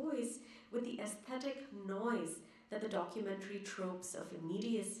of the voice with the aesthetic noise that the documentary tropes of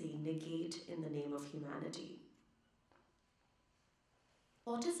immediacy negate in the name of humanity.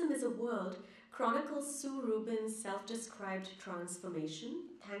 Autism is a World chronicles Sue Rubin's self-described transformation,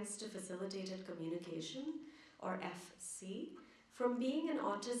 thanks to facilitated communication, or FC, from being an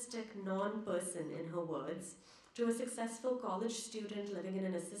autistic non-person, in her words, to a successful college student living in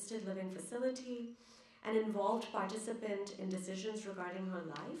an assisted living facility, an involved participant in decisions regarding her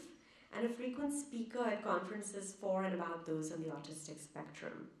life, and a frequent speaker at conferences for and about those on the autistic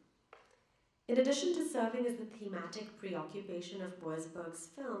spectrum. In addition to serving as the thematic preoccupation of Boisberg's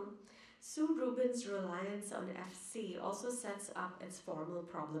film, Sue Rubin's reliance on FC also sets up its formal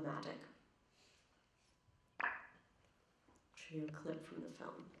problematic. Show you a clip from the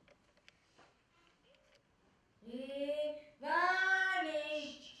film.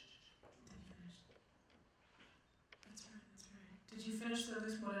 That's right. Did you finish the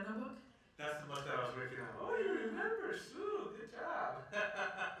Luis Moreno book? That's the book that I was working on. Oh, you remember, Sue? Good job.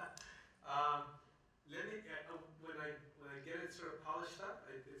 Let me when I get it sort of polished up,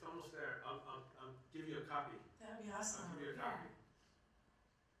 it's almost there. I'll give you a copy. That'd be awesome. I'll give you a copy.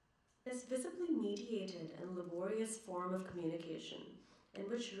 This visibly mediated and laborious form of communication, in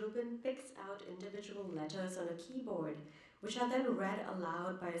which Rubin picks out individual letters on a keyboard, which are then read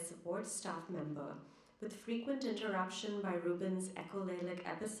aloud by a support staff member, with frequent interruption by Rubin's echolalic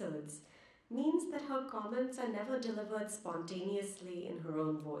episodes, means that her comments are never delivered spontaneously in her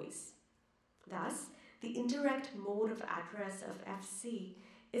own voice. Thus, the indirect mode of address of FC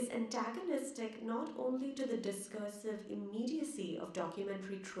is antagonistic not only to the discursive immediacy of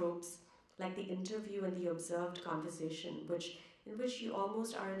documentary tropes like the interview and the observed conversation, in which you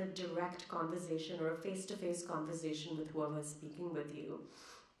almost are in a direct conversation or a face-to-face conversation with whoever is speaking with you,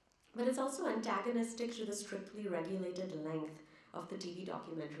 but it's also antagonistic to the strictly regulated length of the TV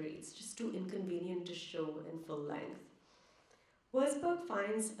documentary. It's just too inconvenient to show in full length. Boisberg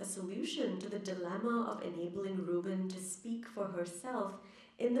finds a solution to the dilemma of enabling Rubin to speak for herself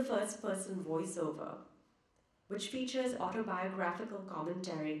in the first-person voiceover, which features autobiographical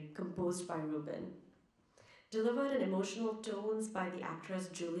commentary composed by Rubin, delivered in emotional tones by the actress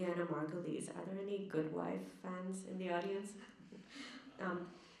Juliana Margulies. Are there any Good Wife fans in the audience?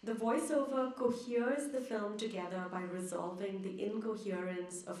 The voiceover coheres the film together by resolving the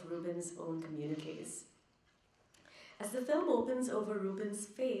incoherence of Rubin's own communiques. As the film opens over Rubin's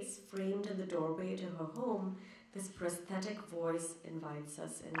face, framed in the doorway to her home, this prosthetic voice invites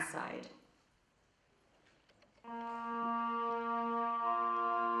us inside.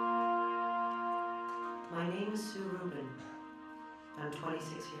 My name is Sue Rubin. I'm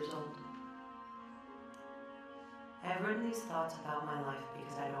 26 years old. I have written these thoughts about my life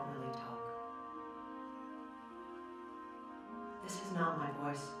because I don't really talk. This is not my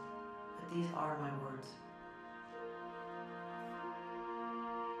voice, but these are my words.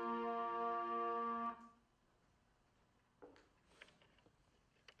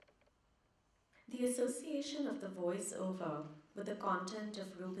 The association of the voice-over with the content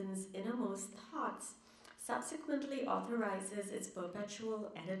of Rubin's innermost thoughts subsequently authorizes its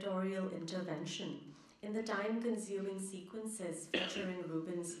perpetual editorial intervention in the time-consuming sequences featuring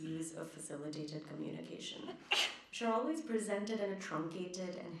Rubin's use of facilitated communication, which are always presented in a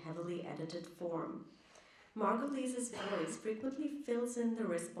truncated and heavily edited form. Margulies' voice frequently fills in the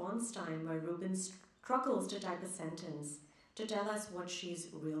response time while Rubin struggles to type a sentence to tell us what she's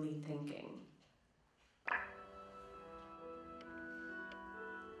really thinking.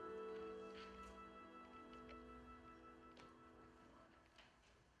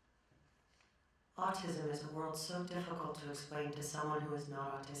 Autism is a world so difficult to explain to someone who is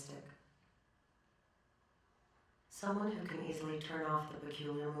not autistic. Someone who can easily turn off the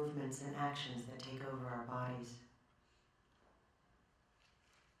peculiar movements and actions that take over our bodies.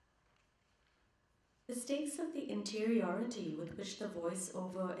 The stakes of the interiority with which the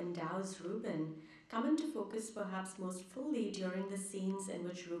voice-over endows Rubin come into focus perhaps most fully during the scenes in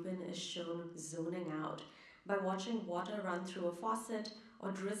which Rubin is shown zoning out by watching water run through a faucet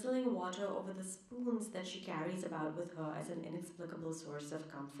or drizzling water over the spoons that she carries about with her as an inexplicable source of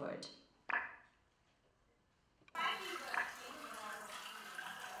comfort.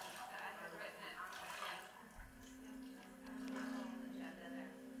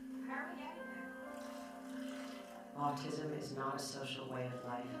 Autism is not a social way of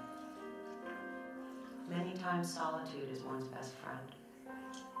life. Many times solitude is one's best friend.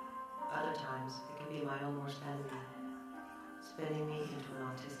 Other times it can be my own worst enemy, spinning me into an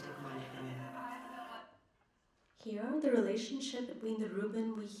autistic mind frame. Here, the relationship between the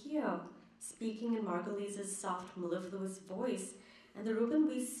Rubin we hear, speaking in Margulies' soft, mellifluous voice, and the Reuben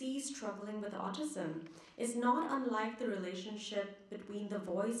we see struggling with autism is not unlike the relationship between the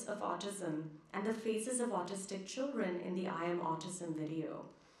voice of autism and the faces of autistic children in the I Am Autism video.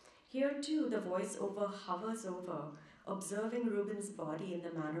 Here too, the voiceover hovers over, observing Reuben's body in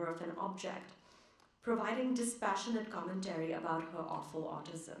the manner of an object, providing dispassionate commentary about her awful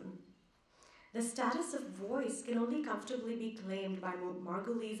autism. The status of voice can only comfortably be claimed by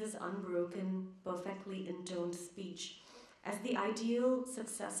Margulise's unbroken, perfectly intoned speech as the ideal,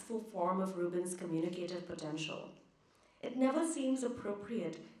 successful form of Reuben's communicative potential. It never seems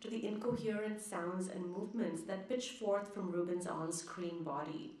appropriate to the incoherent sounds and movements that pitch forth from Reuben's on-screen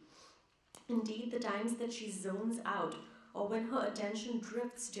body. Indeed, the times that she zones out or when her attention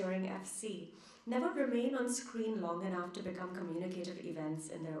drifts during FC never remain on screen long enough to become communicative events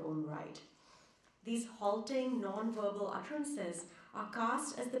in their own right. These halting, non-verbal utterances are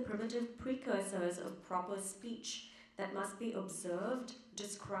cast as the primitive precursors of proper speech that must be observed,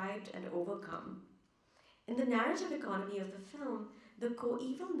 described, and overcome. In the narrative economy of the film, the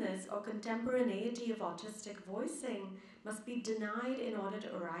coevalness or contemporaneity of autistic voicing must be denied in order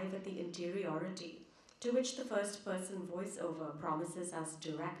to arrive at the interiority, to which the first-person voiceover promises us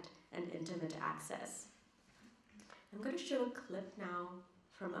direct and intimate access. I'm going to show a clip now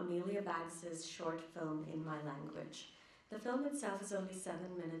from Amelia Baggs's short film, In My Language. The film itself is only 7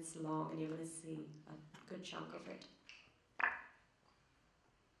 minutes long, and you're going to see a good chunk of it.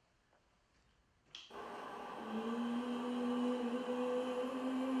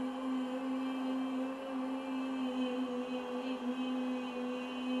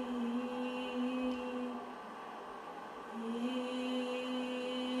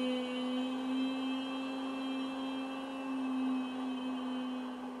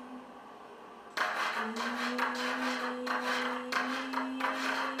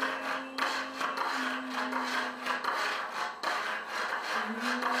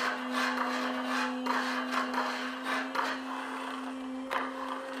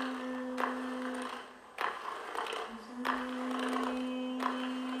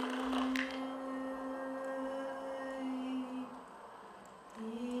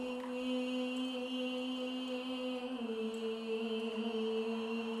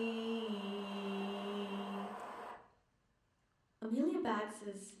 Amelia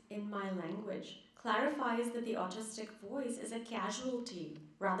Baggs's In My Language clarifies that the autistic voice is a casualty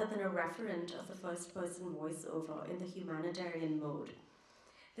rather than a referent of the first-person voiceover in the humanitarian mode.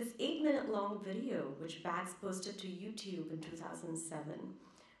 This 8-minute-long video, which Baggs posted to YouTube in 2007,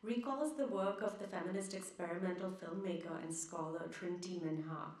 recalls the work of the feminist experimental filmmaker and scholar Trinity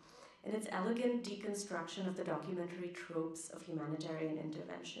Minha in its elegant deconstruction of the documentary tropes of humanitarian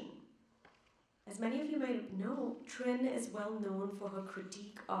intervention. As many of you might know, Trin is well known for her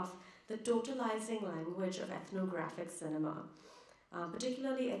critique of the totalizing language of ethnographic cinema,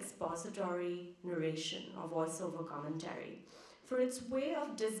 particularly expository narration or voiceover commentary, for its way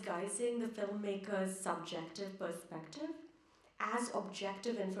of disguising the filmmaker's subjective perspective as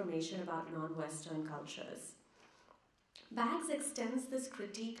objective information about non-Western cultures. Baggs extends this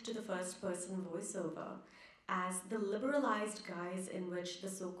critique to the first-person voiceover as the liberalized guise in which the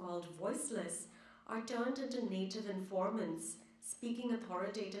so-called voiceless are turned into native informants speaking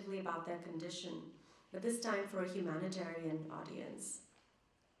authoritatively about their condition, but this time for a humanitarian audience.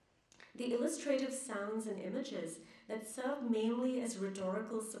 The illustrative sounds and images that serve mainly as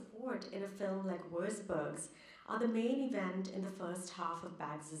rhetorical support in a film like Wurzburg's are the main event in the first half of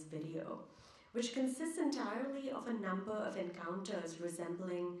Baggs's video, which consists entirely of a number of encounters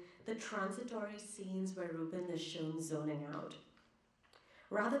resembling the transitory scenes where Reuben is shown zoning out.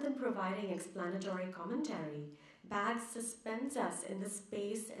 Rather than providing explanatory commentary, Baggs suspends us in the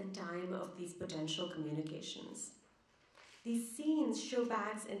space and time of these potential communications. These scenes show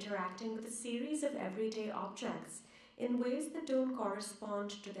Baggs interacting with a series of everyday objects in ways that don't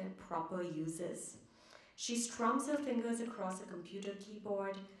correspond to their proper uses. She strums her fingers across a computer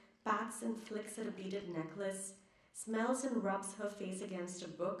keyboard, pats and flicks at a beaded necklace, smells and rubs her face against a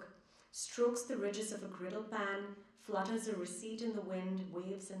book, strokes the ridges of a griddle pan, flutters a receipt in the wind,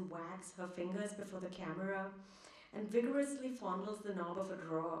 waves and wags her fingers before the camera, and vigorously fondles the knob of a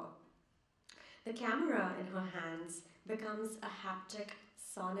drawer. The camera in her hands becomes a haptic,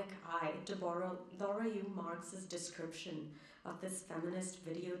 sonic eye, to borrow Laura U. Marx's description of this feminist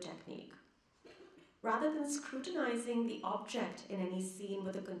video technique. Rather than scrutinizing the object in any scene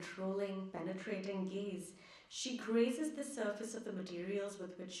with a controlling, penetrating gaze, she grazes the surface of the materials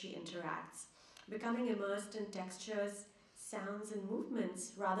with which she interacts, becoming immersed in textures, sounds, and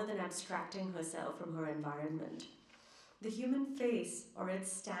movements rather than abstracting herself from her environment. The human face, or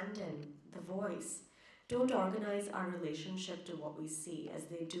its stand-in, the voice, don't organize our relationship to what we see as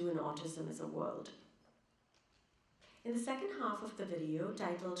they do in Autism as a World. In the second half of the video,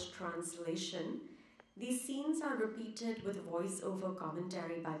 titled Translation, these scenes are repeated with voice-over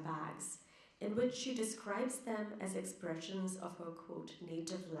commentary by Bags, in which she describes them as expressions of her, quote,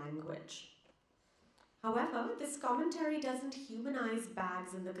 native language. However, this commentary doesn't humanize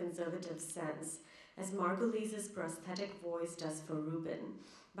Bags in the conservative sense, as Margulise's prosthetic voice does for Rubin,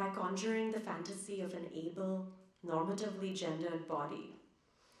 by conjuring the fantasy of an able, normatively gendered body.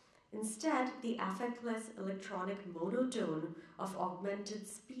 Instead, the affectless electronic monotone of augmented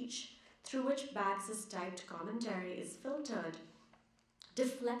speech through which Bags's typed commentary is filtered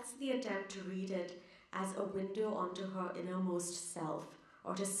deflects the attempt to read it as a window onto her innermost self,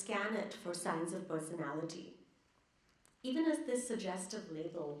 or to scan it for signs of personality. Even as this suggestive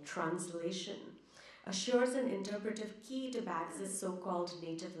label, translation, assures an interpretive key to Bags's so-called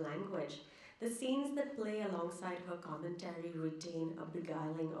native language, the scenes that play alongside her commentary retain a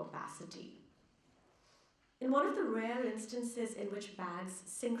beguiling opacity. In one of the rare instances in which Bags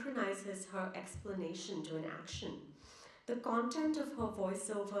synchronizes her explanation to an action, the content of her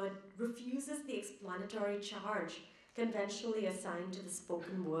voiceover refuses the explanatory charge conventionally assigned to the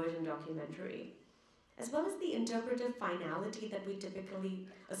spoken word in documentary, as well as the interpretive finality that we typically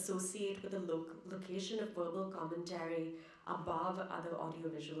associate with the location of verbal commentary above other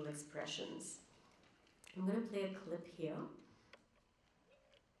audiovisual expressions. I'm going to play a clip here.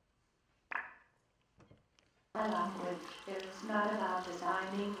 My language is not about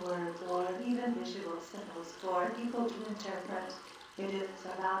designing words or even visual symbols for people to interpret. It is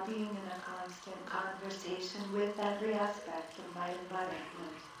about being in a constant conversation with every aspect of my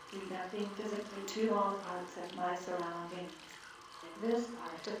environment, connecting physically to all parts of my surroundings. In this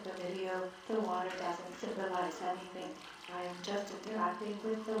part of the video, the water doesn't symbolize anything. I am just interacting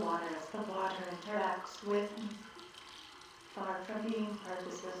with the water as the water interacts with me. Far from being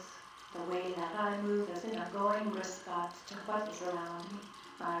purposeless, the way that I move is an ongoing response to what is around me.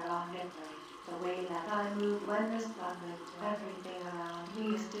 Ironically, the way that I move when responding to everything around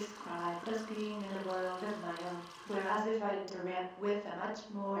me is described as being in a world of my own, whereas if I interact with a much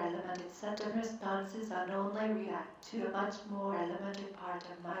more elemented set of responses and only react to a much more elemented part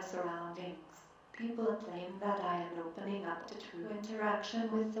of my surroundings, people claim that I am opening up to true interaction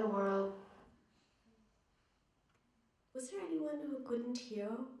with the world. Was there anyone who couldn't hear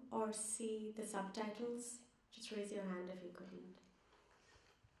or see the subtitles? Just raise your hand if you couldn't.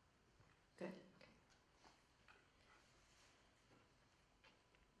 Good.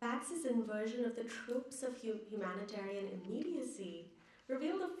 Bags's inversion of the tropes of humanitarian immediacy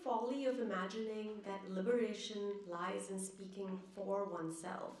reveal the folly of imagining that liberation lies in speaking for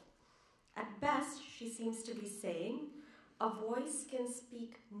oneself. At best, she seems to be saying, a voice can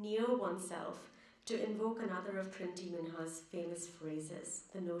speak near oneself, to invoke another of Trinity Minha's famous phrases,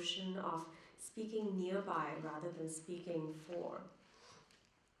 the notion of speaking nearby rather than speaking for.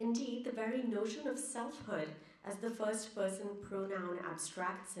 Indeed, the very notion of selfhood, as the first-person pronoun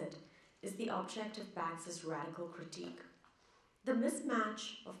abstracts it, is the object of Bags's radical critique. The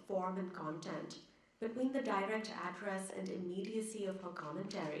mismatch of form and content between the direct address and immediacy of her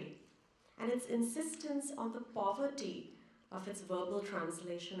commentary, and its insistence on the poverty of its verbal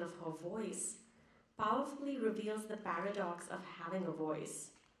translation of her voice, powerfully reveals the paradox of having a voice.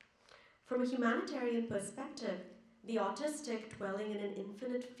 From a humanitarian perspective, the autistic dwelling in an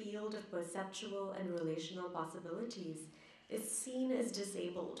infinite field of perceptual and relational possibilities is seen as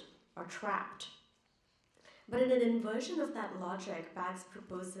disabled or trapped. But in an inversion of that logic, Bags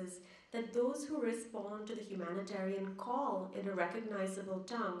proposes that those who respond to the humanitarian call in a recognizable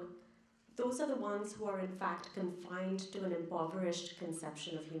tongue, those are the ones who are in fact confined to an impoverished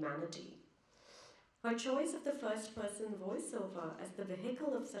conception of humanity. Her choice of the first-person voiceover as the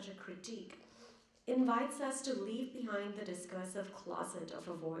vehicle of such a critique invites us to leave behind the discursive closet of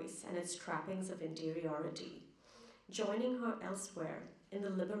a voice and its trappings of interiority, joining her elsewhere in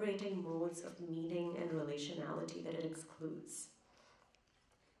the liberating modes of meaning and relationality that it excludes.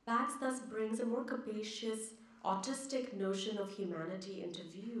 Bags thus brings a more capacious, autistic notion of humanity into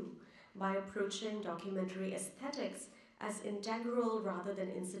view by approaching documentary aesthetics as integral rather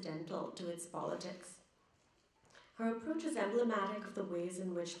than incidental to its politics. Her approach is emblematic of the ways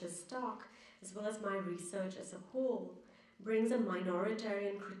in which this talk, as well as my research as a whole, brings a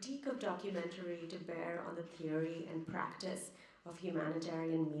minoritarian critique of documentary to bear on the theory and practice of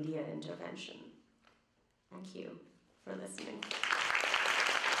humanitarian media intervention. Thank you for listening.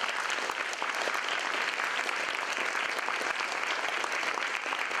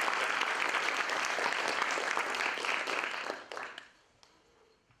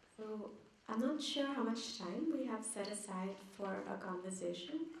 I'm not sure how much time we have set aside for a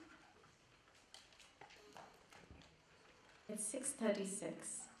conversation. It's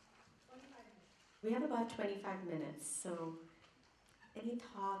 6:36. We have about 25 minutes, so any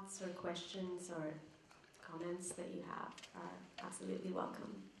thoughts or questions or comments that you have are absolutely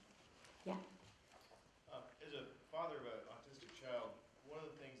welcome. Yeah. As a father of an autistic child, one of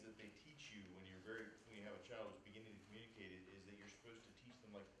the things that they teach you when you have a child who's beginning to communicate is that you're supposed to teach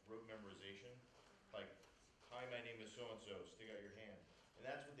them like rote memorization, like, hi, my name is so-and-so, stick out your hand. And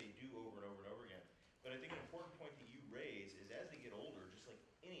that's what they do over and over and over again. But I think an important point that you raise is as they get older, just like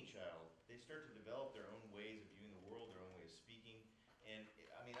any child, they start to develop their own ways of viewing the world, their own way of speaking. And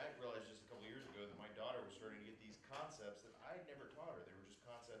I mean, I realized just a couple years ago that my daughter was starting to get these concepts that I had never taught her. They were just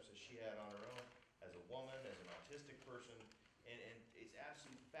concepts that she had on her own as a woman, as an autistic person. And it's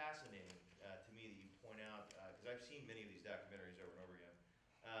absolutely fascinating to me that you point out, because I've seen many of these documentaries over and over again,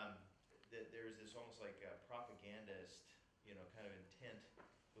 that there's this almost like propagandist, kind of intent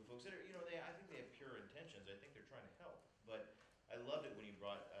with folks that are, I think they have pure intentions. I think they're trying to help. But I loved it when you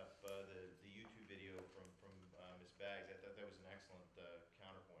brought up the YouTube video from Ms. Baggs. I thought that was an excellent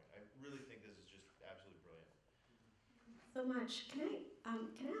counterpoint. I really think this is just absolutely brilliant. So much. Can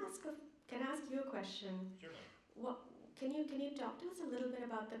I ask you a question? Certainly. Can you talk to us a little bit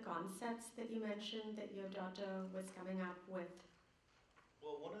about the concepts that you mentioned that your daughter was coming up with?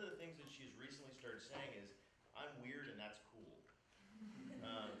 Well, one of the things that she's recently started saying is, I'm weird and that's cool.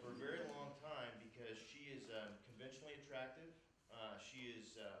 For a very long time, because she is conventionally attractive, she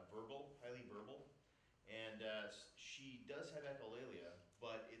is verbal, highly verbal, and she does have echolalia,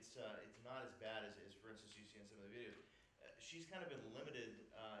 but it's not as bad as for instance, you see in some of the videos. She's kind of been limited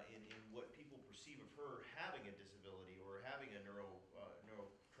in what people perceive of her having a disability or having a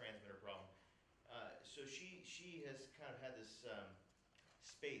neurotransmitter problem. So she has kind of had this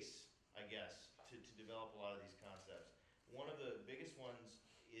space, I guess, to develop a lot of these concepts. One of the biggest ones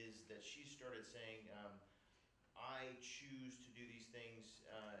is that she started saying, I choose to do these things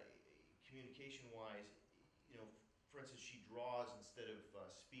communication-wise. For instance, she draws instead of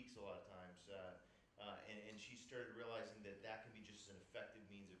speaks a lot of times. And she started realizing that can be just an effective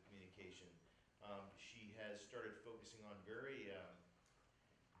means of communication. She has started focusing on very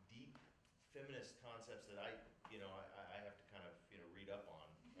deep feminist concepts that I have to kind of read up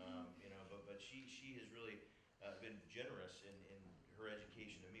on. But she has really been generous in her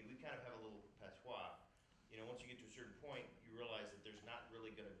education. I mean, we kind of have a little patois. Once you get to a certain point, you realize that there's not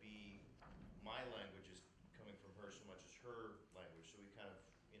really going to be my language is coming from her so much as her language. So we kind of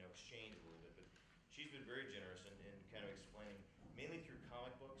exchange a little bit. But she's been very generous in kind of explaining, mainly through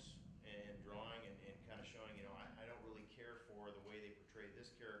comic books and drawing and kind of showing, I don't really care for the way they portray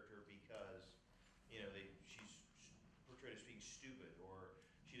this character because, she's portrayed as being stupid or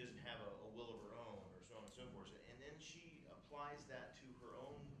she doesn't have a will of her own or so on and so forth. And then she applies that to her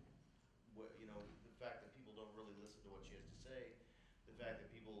own, the fact that people don't really listen to what she has to say, the fact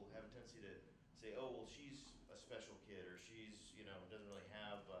that people have a tendency to say, oh, well, she's a special kid or she's, doesn't really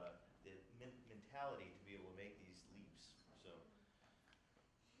have the mentality to be able to make these leaps. So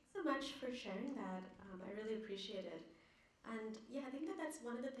Thanks so much for sharing that. I really appreciate it. And yeah, I think that's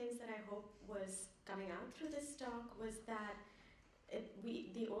one of the things that I hope was coming out through this talk was that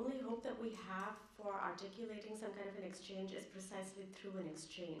the only hope that we have for articulating some kind of an exchange is precisely through an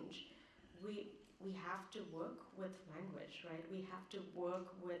exchange. We have to work with language, right? We have to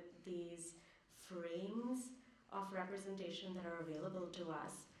work with these frames of representation that are available to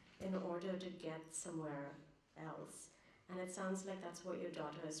us in order to get somewhere else. And it sounds like that's what your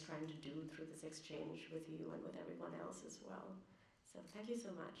daughter is trying to do through this exchange with you and with everyone else as well. So thank you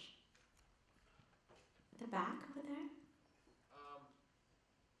so much. At the back over there?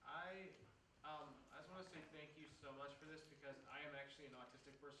 I just want to say thank you so much for this because I am actually an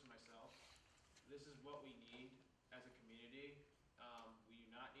autistic person myself. This is what we need as a community. We do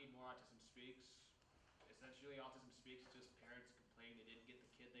not need more Autism Speaks. Essentially, Autism Speaks is just parents complaining they didn't get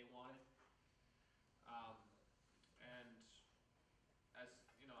the kid they wanted. And as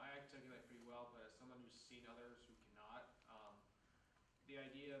I articulate pretty well, but as someone who's seen others who cannot, the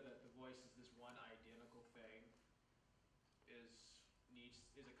idea that the voice is this one identical thing is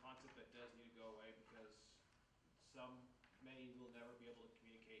a concept that does need to go away because many will never be able to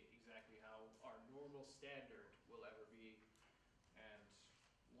communicate exactly how our normal standard will ever be. And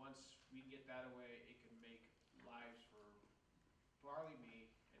once we get that away, it can make lives for probably me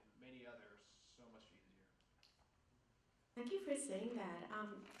and many others so much easier. Thank you for saying that.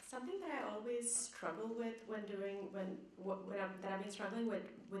 Something that I always struggle with that I've been struggling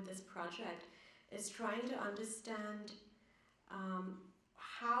with this project is trying to understand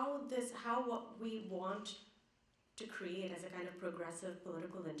how how what we want to create as a kind of progressive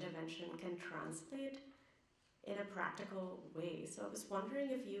political intervention can translate in a practical way. So I was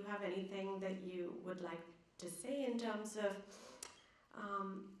wondering if you have anything that you would like to say in terms of,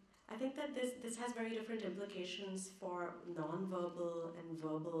 I think that this has very different implications for nonverbal and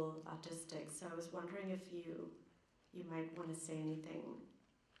verbal autistics. So I was wondering if you might want to say anything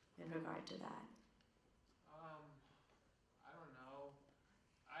in regard to that. I don't know.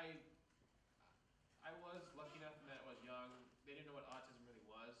 I was lucky enough in that I was young. They didn't know what autism really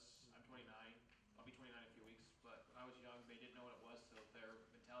was. I'm 29. I'll be 29 in a few weeks. But when I was young, they didn't know what it was. So their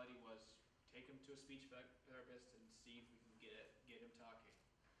mentality was take him to a speech therapist and see if we can get him talking.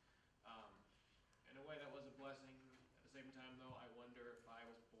 In a way, that was a blessing. At the same time, though, I wonder if I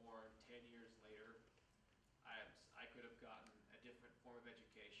was born 10 years later, I could have gotten a different form of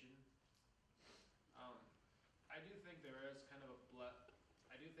education. I do think there is kind of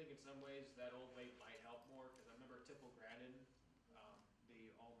I do think in some ways that old way might help more, because I remember Tipple Grandin,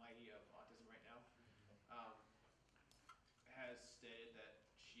 the almighty of autism right now, has stated that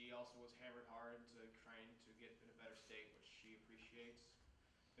she also was hammered hard into trying to get in a better state, which she appreciates.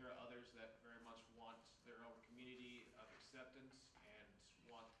 There are others that very much want their own community of acceptance and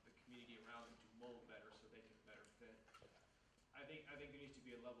want the community around them to mold better so they can better fit. I think there needs to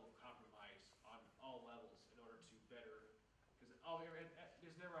be a level of compromise on all levels in order to better, because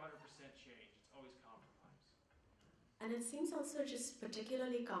there's never 100% change. It's always compromise. And it seems also just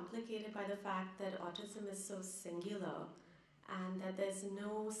particularly complicated by the fact that autism is so singular and that there's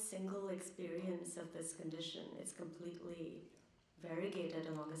no single experience of this condition. It's completely variegated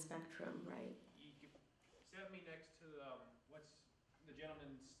along a spectrum, right? You could set me next to what's the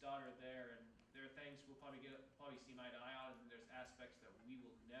gentleman's daughter there, and there are things we'll probably see eye to eye on, and there's aspects that we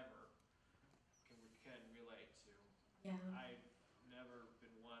will never can relate to. Yeah. I've never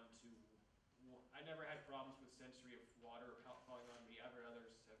been one to. I never had problems with sensory of water falling on me.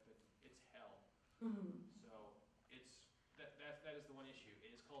 Others have been. It's hell. Mm-hmm. So it's that is the one issue.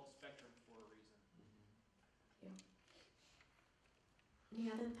 It is called spectrum for a reason. Yeah. Any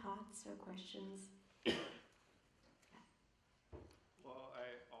other thoughts or questions? Well,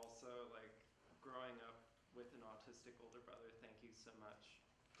 I also, growing up with an autistic older brother, thank you so much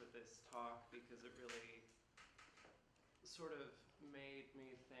for this talk, because it really sort of made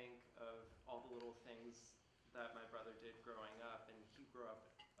me think of all the little things that my brother did growing up, and he grew up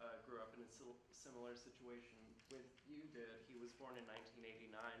in a similar situation with you did. He was born in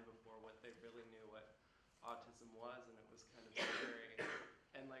 1989, before what they really knew what autism was, and it was kind of scary.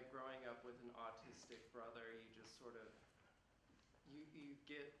 And growing up with an autistic brother, you just sort of you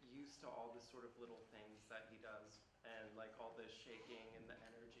get used to all the sort of little things that he does, and all the shaking and the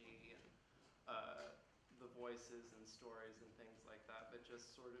energy and the voices and stories and things like that, but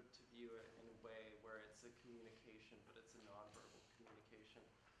just sort of to view it in a way where it's a communication, but it's a nonverbal communication.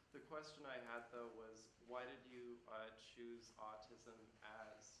 The question I had, though, was why did you choose autism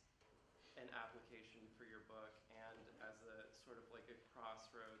as an application for your book and as a sort of a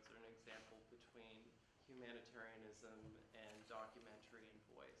crossroads or an example between humanitarianism and documentary and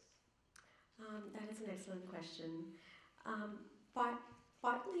voice? That is an excellent question.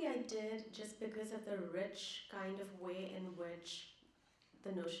 Partly I did just because of the rich kind of way in which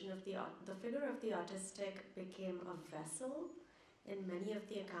the notion of the figure of the autistic became a vessel in many of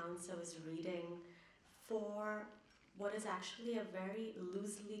the accounts I was reading for what is actually a very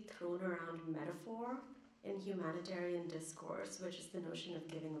loosely thrown around metaphor in humanitarian discourse, which is the notion of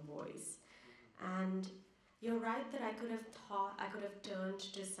giving a voice. And you're right that I could have turned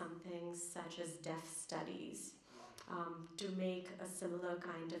to something such as deaf studies to make a similar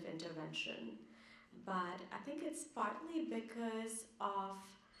kind of intervention. But I think it's partly because of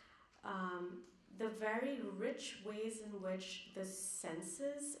the very rich ways in which the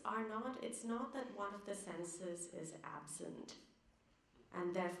senses are not, it's not that one of the senses is absent,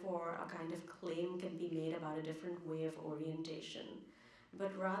 and therefore a kind of claim can be made about a different way of orientation,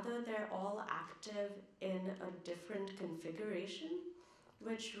 but rather they're all active in a different configuration,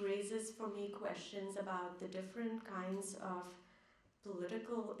 which raises for me questions about the different kinds of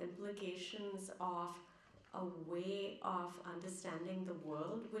political implications of a way of understanding the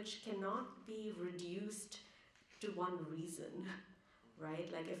world which cannot be reduced to one reason,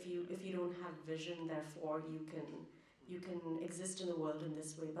 right? If you don't have vision, therefore you can exist in the world in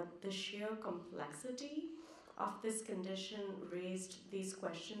this way. But the sheer complexity of this condition raised these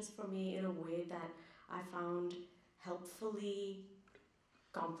questions for me in a way that I found helpfully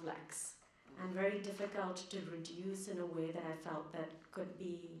complex and very difficult to reduce in a way that I felt that could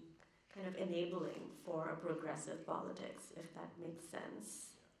be kind of enabling for a progressive politics, if that makes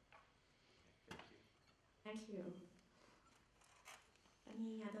sense. Thank you.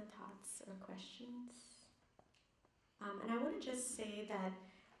 Any other thoughts or questions? And I want to just say that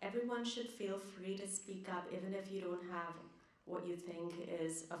everyone should feel free to speak up, even if you don't have what you think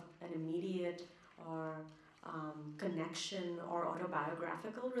is an immediate or connection or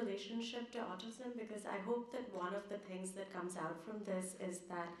autobiographical relationship to autism, because I hope that one of the things that comes out from this is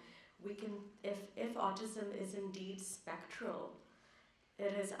that we can, if autism is indeed spectral,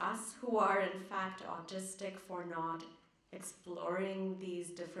 it is us who are in fact autistic for not exploring these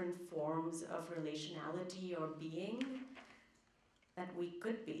different forms of relationality or being that we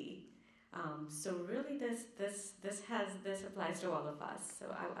could be. So really this applies to all of us. So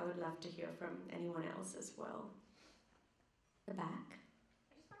I would love to hear from anyone else as well. The back.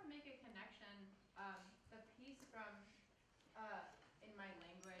 I just want to make a connection. The piece from in my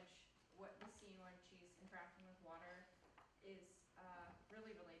language, what the scene when she's interacting with water is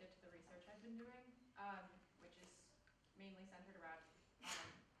really related to the research I've been doing, which is mainly centered around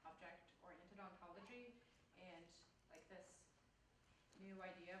object-oriented ontology and like this new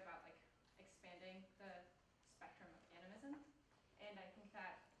idea about like expanding the spectrum of animism. And I think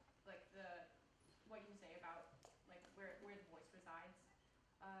that like what you say about like where the voice resides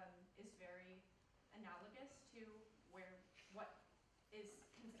is very analogous to what is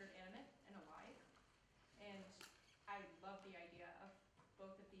considered animate and alive. And I love the idea of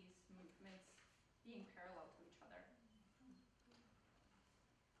both of these movements being parallel to each other.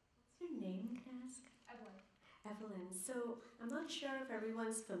 What's your name, can I ask? Evelyn. Evelyn. So I'm not sure if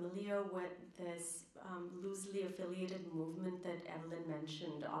everyone's familiar with this loosely affiliated movement that Evelyn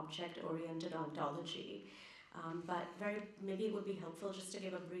mentioned, object-oriented ontology. But maybe it would be helpful just to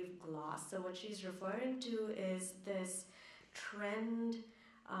give a brief gloss. So what she's referring to is this trend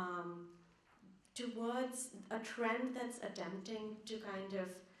towards a trend that's attempting to kind of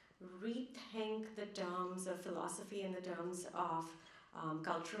rethink the terms of philosophy and the terms of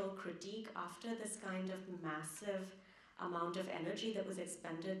cultural critique after this kind of massive amount of energy that was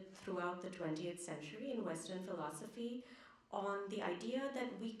expended throughout the 20th century in Western philosophy on the idea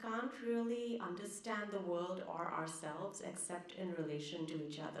that we can't really understand the world or ourselves except in relation to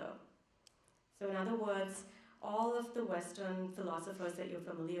each other. So in other words, all of the Western philosophers that you're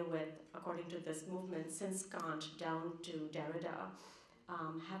familiar with, according to this movement, since Kant down to Derrida,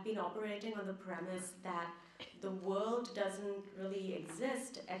 have been operating on the premise that the world doesn't really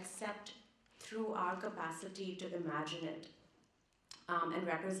exist except through our capacity to imagine it and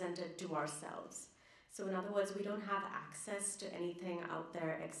represent it to ourselves. So in other words, we don't have access to anything out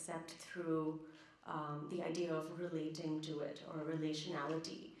there except through the idea of relating to it or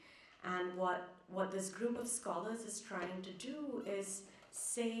relationality. And what this group of scholars is trying to do is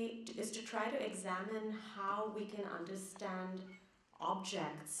to try to examine how we can understand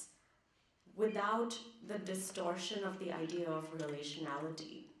objects without the distortion of the idea of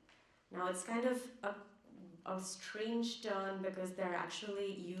relationality. Now it's kind of a strange turn because they're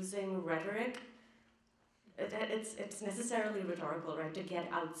actually using rhetoric. It's necessarily rhetorical, right, to get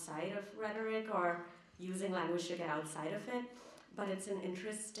outside of rhetoric or using language to get outside of it, but it's an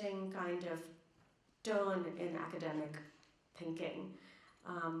interesting kind of turn in academic thinking.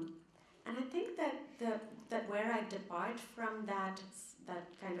 And I think that where I depart from that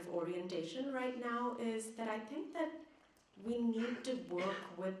kind of orientation right now is that I think that we need to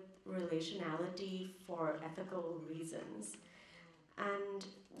work with relationality for ethical reasons. And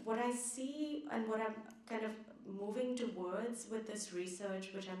what I see and what I'm kind of moving towards with this research,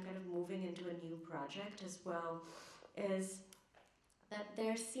 which I'm kind of moving into a new project as well, is that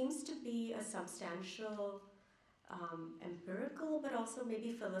there seems to be a substantial empirical but also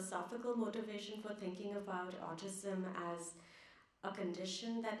maybe philosophical motivation for thinking about autism as a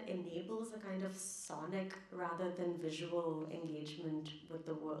condition that enables a kind of sonic rather than visual engagement with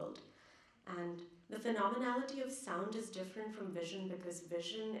the world. And the phenomenality of sound is different from vision because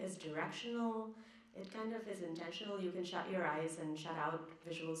vision is directional, it kind of is intentional. You can shut your eyes and shut out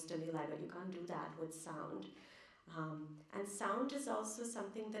visual stimuli, but you can't do that with sound. And sound is also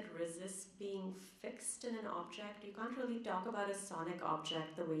something that resists being fixed in an object. You can't really talk about a sonic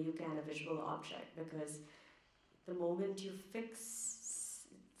object the way you can a visual object because the moment you fix,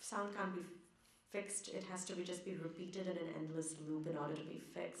 sound can't be fixed. It has to just be repeated in an endless loop in order to be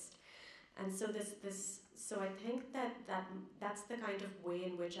fixed. And so so I think that's the kind of way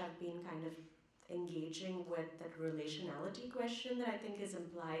in which I've been kind of engaging with that relationality question that I think is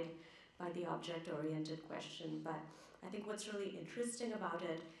implied by the object-oriented question. But I think what's really interesting about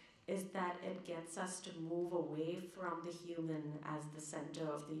it is that it gets us to move away from the human as the center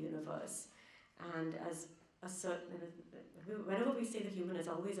of the universe and as a certain, whenever we say the human, it's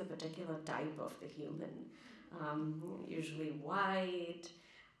always a particular type of the human, usually white,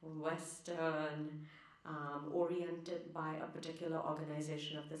 Western, oriented by a particular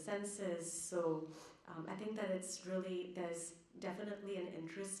organization of the senses. So I think that there's definitely an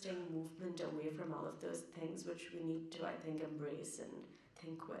interesting movement away from all of those things, which we need to, I think, embrace and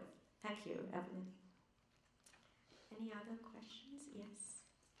think with. Thank you, Evelyn. Any other questions? Yes.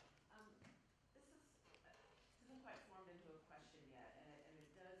 This isn't quite formed into a question yet, and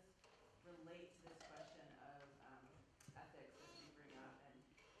it does relate to this question of ethics that you bring up, and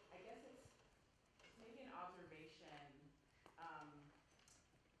I guess it's maybe an observation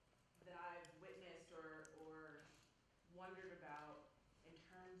that I've witnessed or wondered about in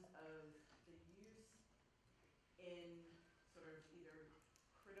terms of the use in sort of either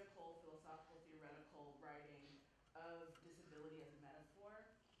critical, philosophical, theoretical writing of disability as a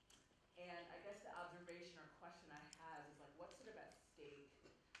metaphor. And I guess the observation or question I have is like, what's sort of at stake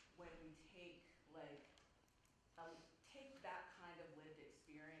when we take that kind of lived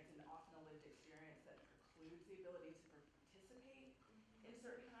experience, and often a lived experience that precludes the ability to participate in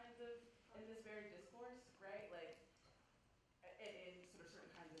certain kinds of, in this very discourse, right? Like, in sort of certain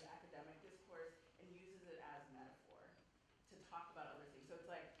kinds of academic discourse, and uses it as metaphor to talk about other things. So it's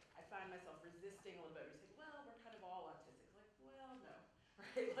like, I find myself resisting a little bit. We're saying, well, we're kind of all autistic. Like, well, no,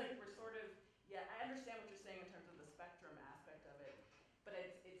 right? Like, we're sort of, yeah, I understand what you're saying in terms of the spectrum aspect of it, but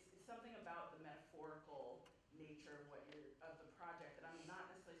it's something about the metaphorical nature of the project that I'm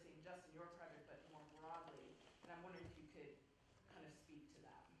not necessarily seeing just in your project, but more broadly. And I'm wondering if you could kind of speak to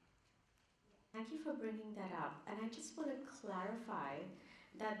that. Thank you for bringing that up. And I just want to clarify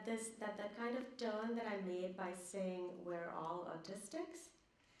that that kind of turn that I made by saying we're all autistics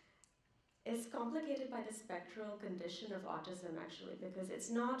is complicated by the spectral condition of autism, actually, because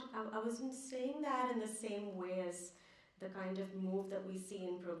it's not, I wasn't saying that in the same way as the kind of move that we see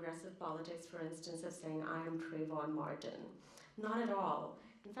in progressive politics, for instance, of saying, I am Trayvon Martin. Not at all.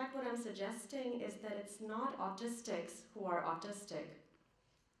 In fact, what I'm suggesting is that it's not autistics who are autistic.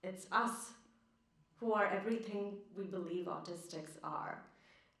 It's us who are everything we believe autistics are.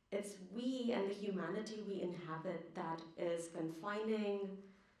 It's we and the humanity we inhabit that is confining,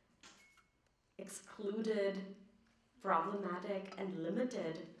 excluded, problematic, and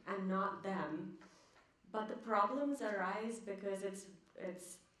limited, and not them. But the problems arise because it's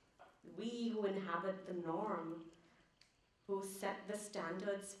we who inhabit the norm, who set the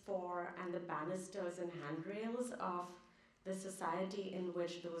standards for and the banisters and handrails of the society in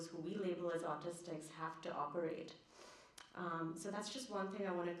which those who we label as autistics have to operate. So that's just one thing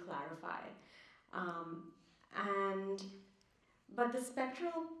I want to clarify. But the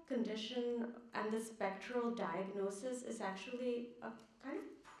spectral condition and the spectral diagnosis is actually a kind of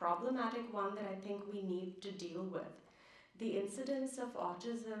problematic one that I think we need to deal with. The incidence of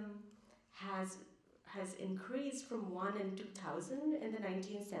autism has increased from 1 in 2000 in the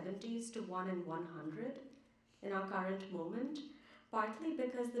 1970s to 1 in 100 in our current moment, partly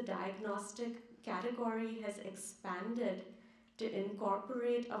because the diagnostic category has expanded to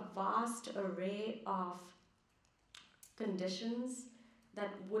incorporate a vast array of conditions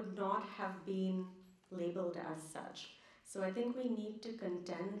that would not have been labeled as such. So I think we need to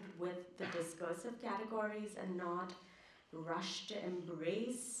contend with the discursive categories and not rush to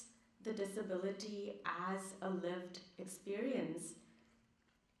embrace the disability as a lived experience,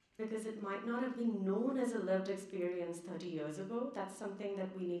 because it might not have been known as a lived experience 30 years ago. That's something that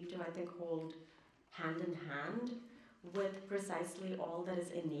we need to, I think, hold hand in hand with precisely all that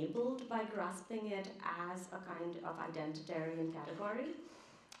is enabled by grasping it as a kind of identitarian category.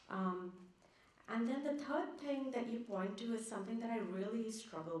 And then the third thing that you point to is something that I really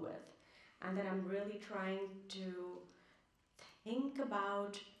struggle with and that I'm really trying to think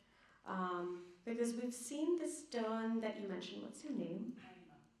about, because we've seen this term that you mentioned. What's your name?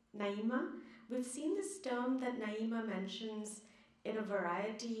 Naima. We've seen this term that Naima mentions in a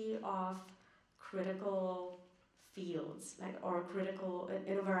variety of critical fields, or critical,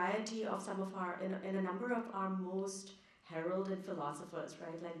 in a variety of in a number of our most heralded philosophers,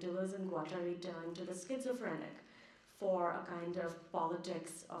 right? Like Deleuze and Guattari turn to the schizophrenic for a kind of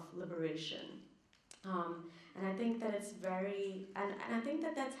politics of liberation. And I think that it's and I think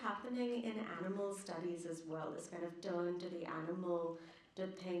that that's happening in animal studies as well, this kind of turn to the animal to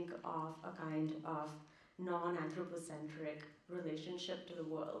think of a kind of non-anthropocentric relationship to the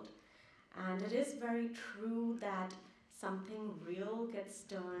world. And it is very true that something real gets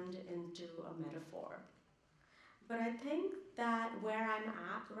turned into a metaphor. But I think that where I'm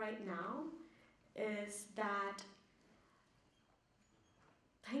at right now is that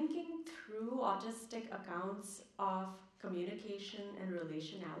thinking through autistic accounts of communication and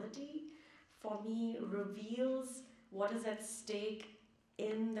relationality, for me, reveals what is at stake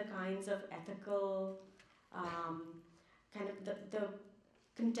in the kinds of ethical, kind of the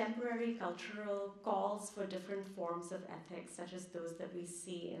contemporary cultural calls for different forms of ethics, such as those that we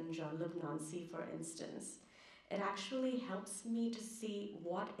see in Jean-Luc Nancy, for instance. It actually helps me to see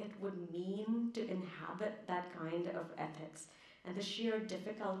what it would mean to inhabit that kind of ethics and the sheer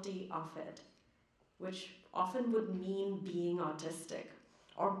difficulty of it, which often would mean being autistic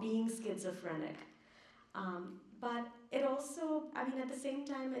or being schizophrenic. But it also, I mean, at the same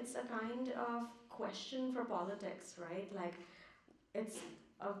time, it's a kind of question for politics, right? Like, it's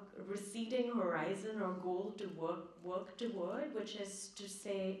a receding horizon or goal to work toward, which is to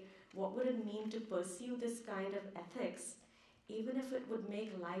say, what would it mean to pursue this kind of ethics, even if it would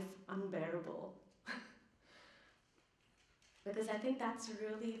make life unbearable? Because I think that's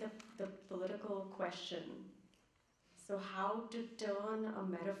really the political question. So how to turn a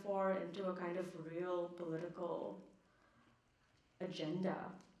metaphor into a kind of real political agenda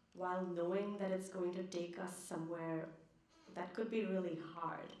while knowing that it's going to take us somewhere that could be really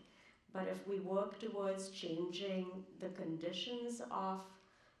hard. But if we work towards changing the conditions of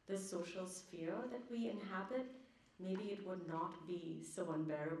the social sphere that we inhabit, maybe it would not be so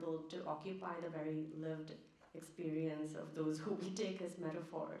unbearable to occupy the very lived experience of those who we take as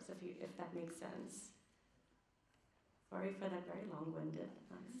metaphors, if that makes sense. Sorry for that very long-winded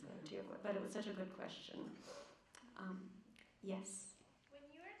answer to your question, but it was such a good question. Yes? When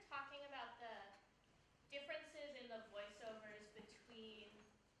you were talking about the differences in the voiceovers between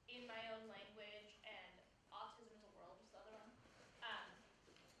In My Own Language and Autism is a World, was the other one,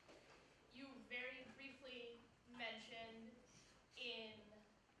 you very briefly mentioned in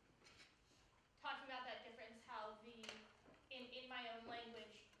talking about that difference how in My Own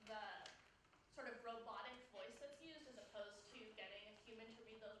Language, the sort of robotic voice that's used as opposed to getting a human to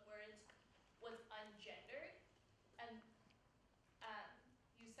read those words was ungendered. And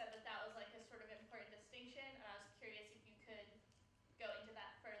you said that that was like a sort of important distinction, and I was curious if you could go into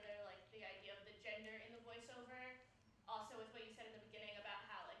that further, like the idea of the gender in the voiceover. Also with what you said in the beginning about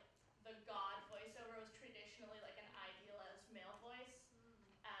how like the God voiceover was traditionally like an idealized male voice.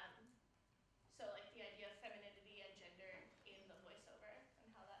 So like the idea of femininity and gender in the voiceover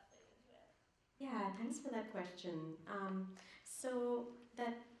and how that plays into it. Yeah, thanks for that question. So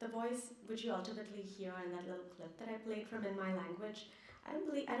that the voice which you ultimately hear in that little clip that I played from In My Language, I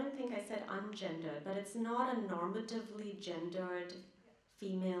don't think I said ungendered, but it's not a normatively gendered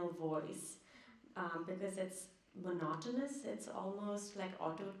female voice, because it's monotonous. It's almost like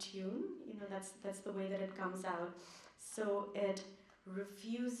auto-tune. You know, that's the way that it comes out. So it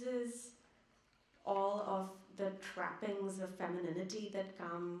refuses all of the trappings of femininity that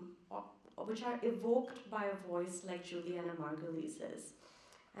come, which are evoked by a voice like Juliana Margulies's.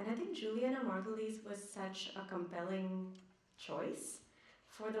 And I think Juliana Margulies was such a compelling choice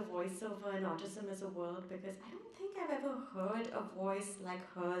for the voiceover in Autism is a World, because I don't think I've ever heard a voice like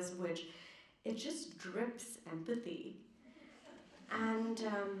hers which it just drips empathy. And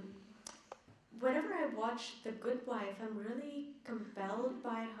whenever I watch The Good Wife, I'm really compelled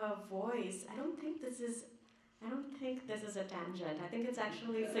by her voice. I don't think this is a tangent. I think it's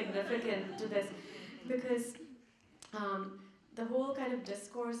actually significant to this, because the whole kind of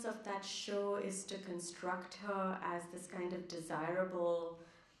discourse of that show is to construct her as this kind of desirable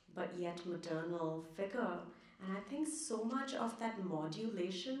but yet maternal figure. And I think so much of that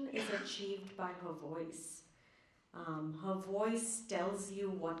modulation is achieved by her voice. Her voice tells you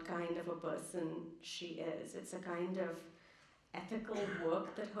what kind of a person she is. It's a kind of ethical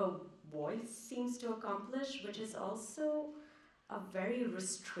work that her voice seems to accomplish, which is also a very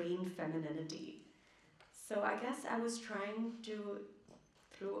restrained femininity. So I guess I was trying to,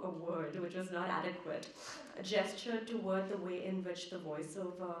 through a word which was not adequate, a gesture toward the way in which the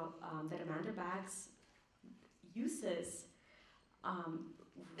voiceover that Amanda Baggs uses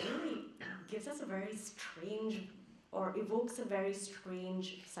really gives us a very strange, or evokes a very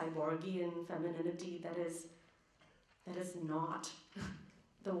strange cyborgian femininity that is not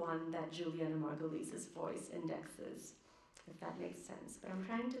the one that Juliana Margulies's voice indexes, if that makes sense. But I'm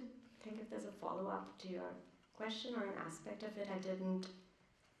trying to think if there's a follow-up to your question or an aspect of it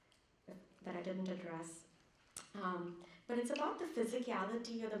that I didn't address. But it's about the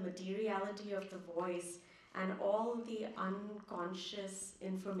physicality or the materiality of the voice and all the unconscious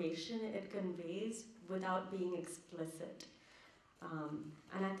information it conveys without being explicit.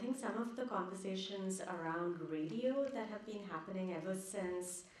 And I think some of the conversations around radio that have been happening ever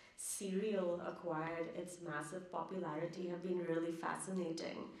since Serial acquired its massive popularity have been really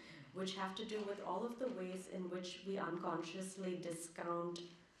fascinating. which have to do with all of the ways in which we unconsciously discount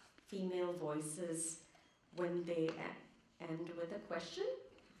female voices when they end with a question,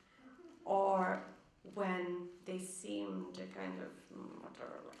 or when they seem to kind of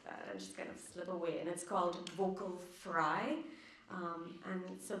mutter like that and just kind of slip away, and it's called vocal fry.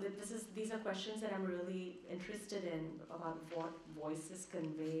 And so these are questions that I'm really interested in about what voices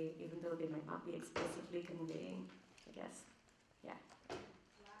convey, even though they might not be explicitly conveying, I guess. Yeah.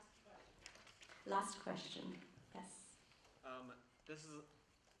 Last question. Yes. This is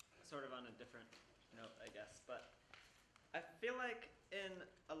sort of on a different note, I guess, but I feel like in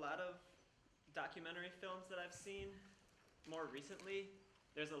a lot of documentary films that I've seen more recently,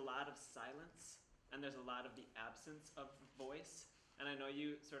 there's a lot of silence and there's a lot of the absence of voice. And I know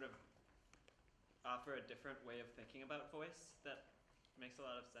you sort of offer a different way of thinking about voice that makes a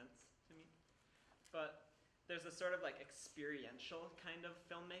lot of sense to me. But there's a sort of like experiential kind of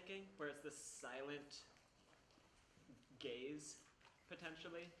filmmaking where it's this silent gaze,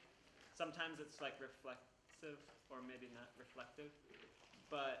 potentially. Sometimes it's like reflexive or maybe not reflective.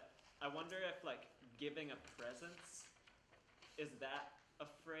 But I wonder if like giving a presence, is that a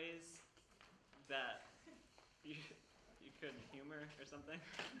phrase that you could humor or something?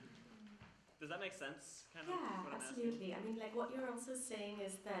 Does that make sense? Kind of Yeah, what I'm absolutely. I mean, like what you're also saying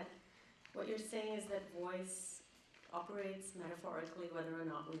is that voice operates metaphorically whether or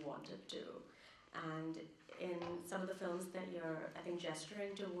not we want it to. And in some of the films that you're, I think,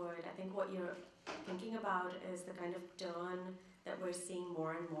 gesturing toward, I think what you're thinking about is the kind of turn that we're seeing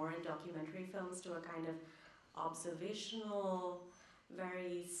more and more in documentary films to a kind of observational,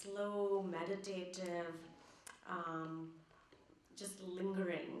 very slow, meditative, just a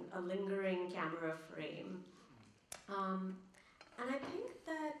lingering camera frame. And I think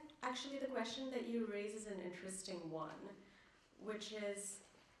that actually the question that you raise is an interesting one, which is,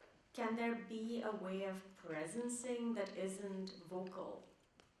 can there be a way of presencing that isn't vocal?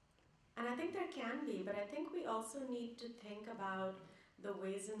 And I think there can be, but I think we also need to think about the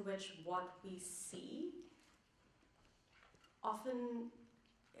ways in which what we see often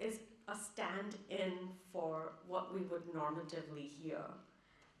is a stand-in for what we would normatively hear.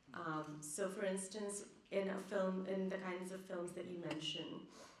 So for instance, in the kinds of films that you mention,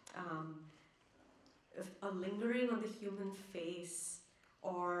 if a lingering on the human face,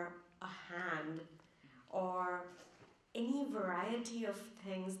 or a hand, or any variety of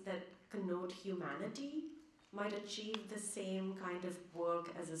things that connote humanity might achieve the same kind of work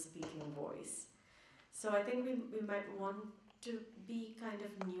as a speaking voice. So I think we might want to be kind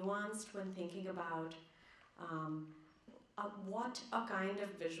of nuanced when thinking about what a kind of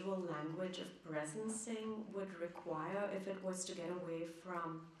visual language of presencing would require if it was to get away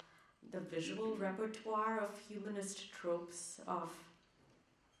from the visual repertoire of humanist tropes of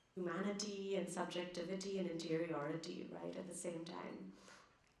humanity and subjectivity and interiority, right, at the same time.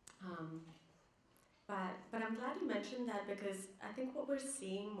 But I'm glad you mentioned that, because I think what we're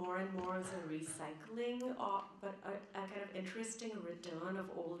seeing more and more is a recycling, but a kind of interesting return of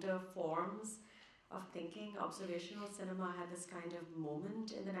older forms of thinking. Observational cinema had this kind of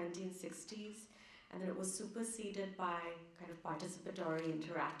moment in the 1960s, and then it was superseded by kind of participatory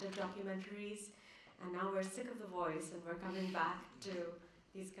interactive documentaries. And now we're sick of the voice, and we're coming back to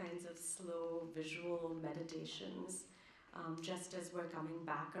these kinds of slow visual meditations, just as we're coming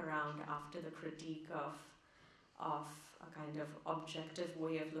back around after the critique of a kind of objective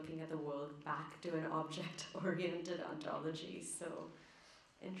way of looking at the world back to an object-oriented ontology. So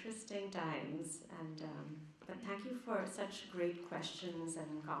interesting times, and but thank you for such great questions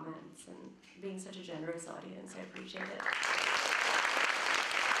and comments and being such a generous audience. I appreciate it.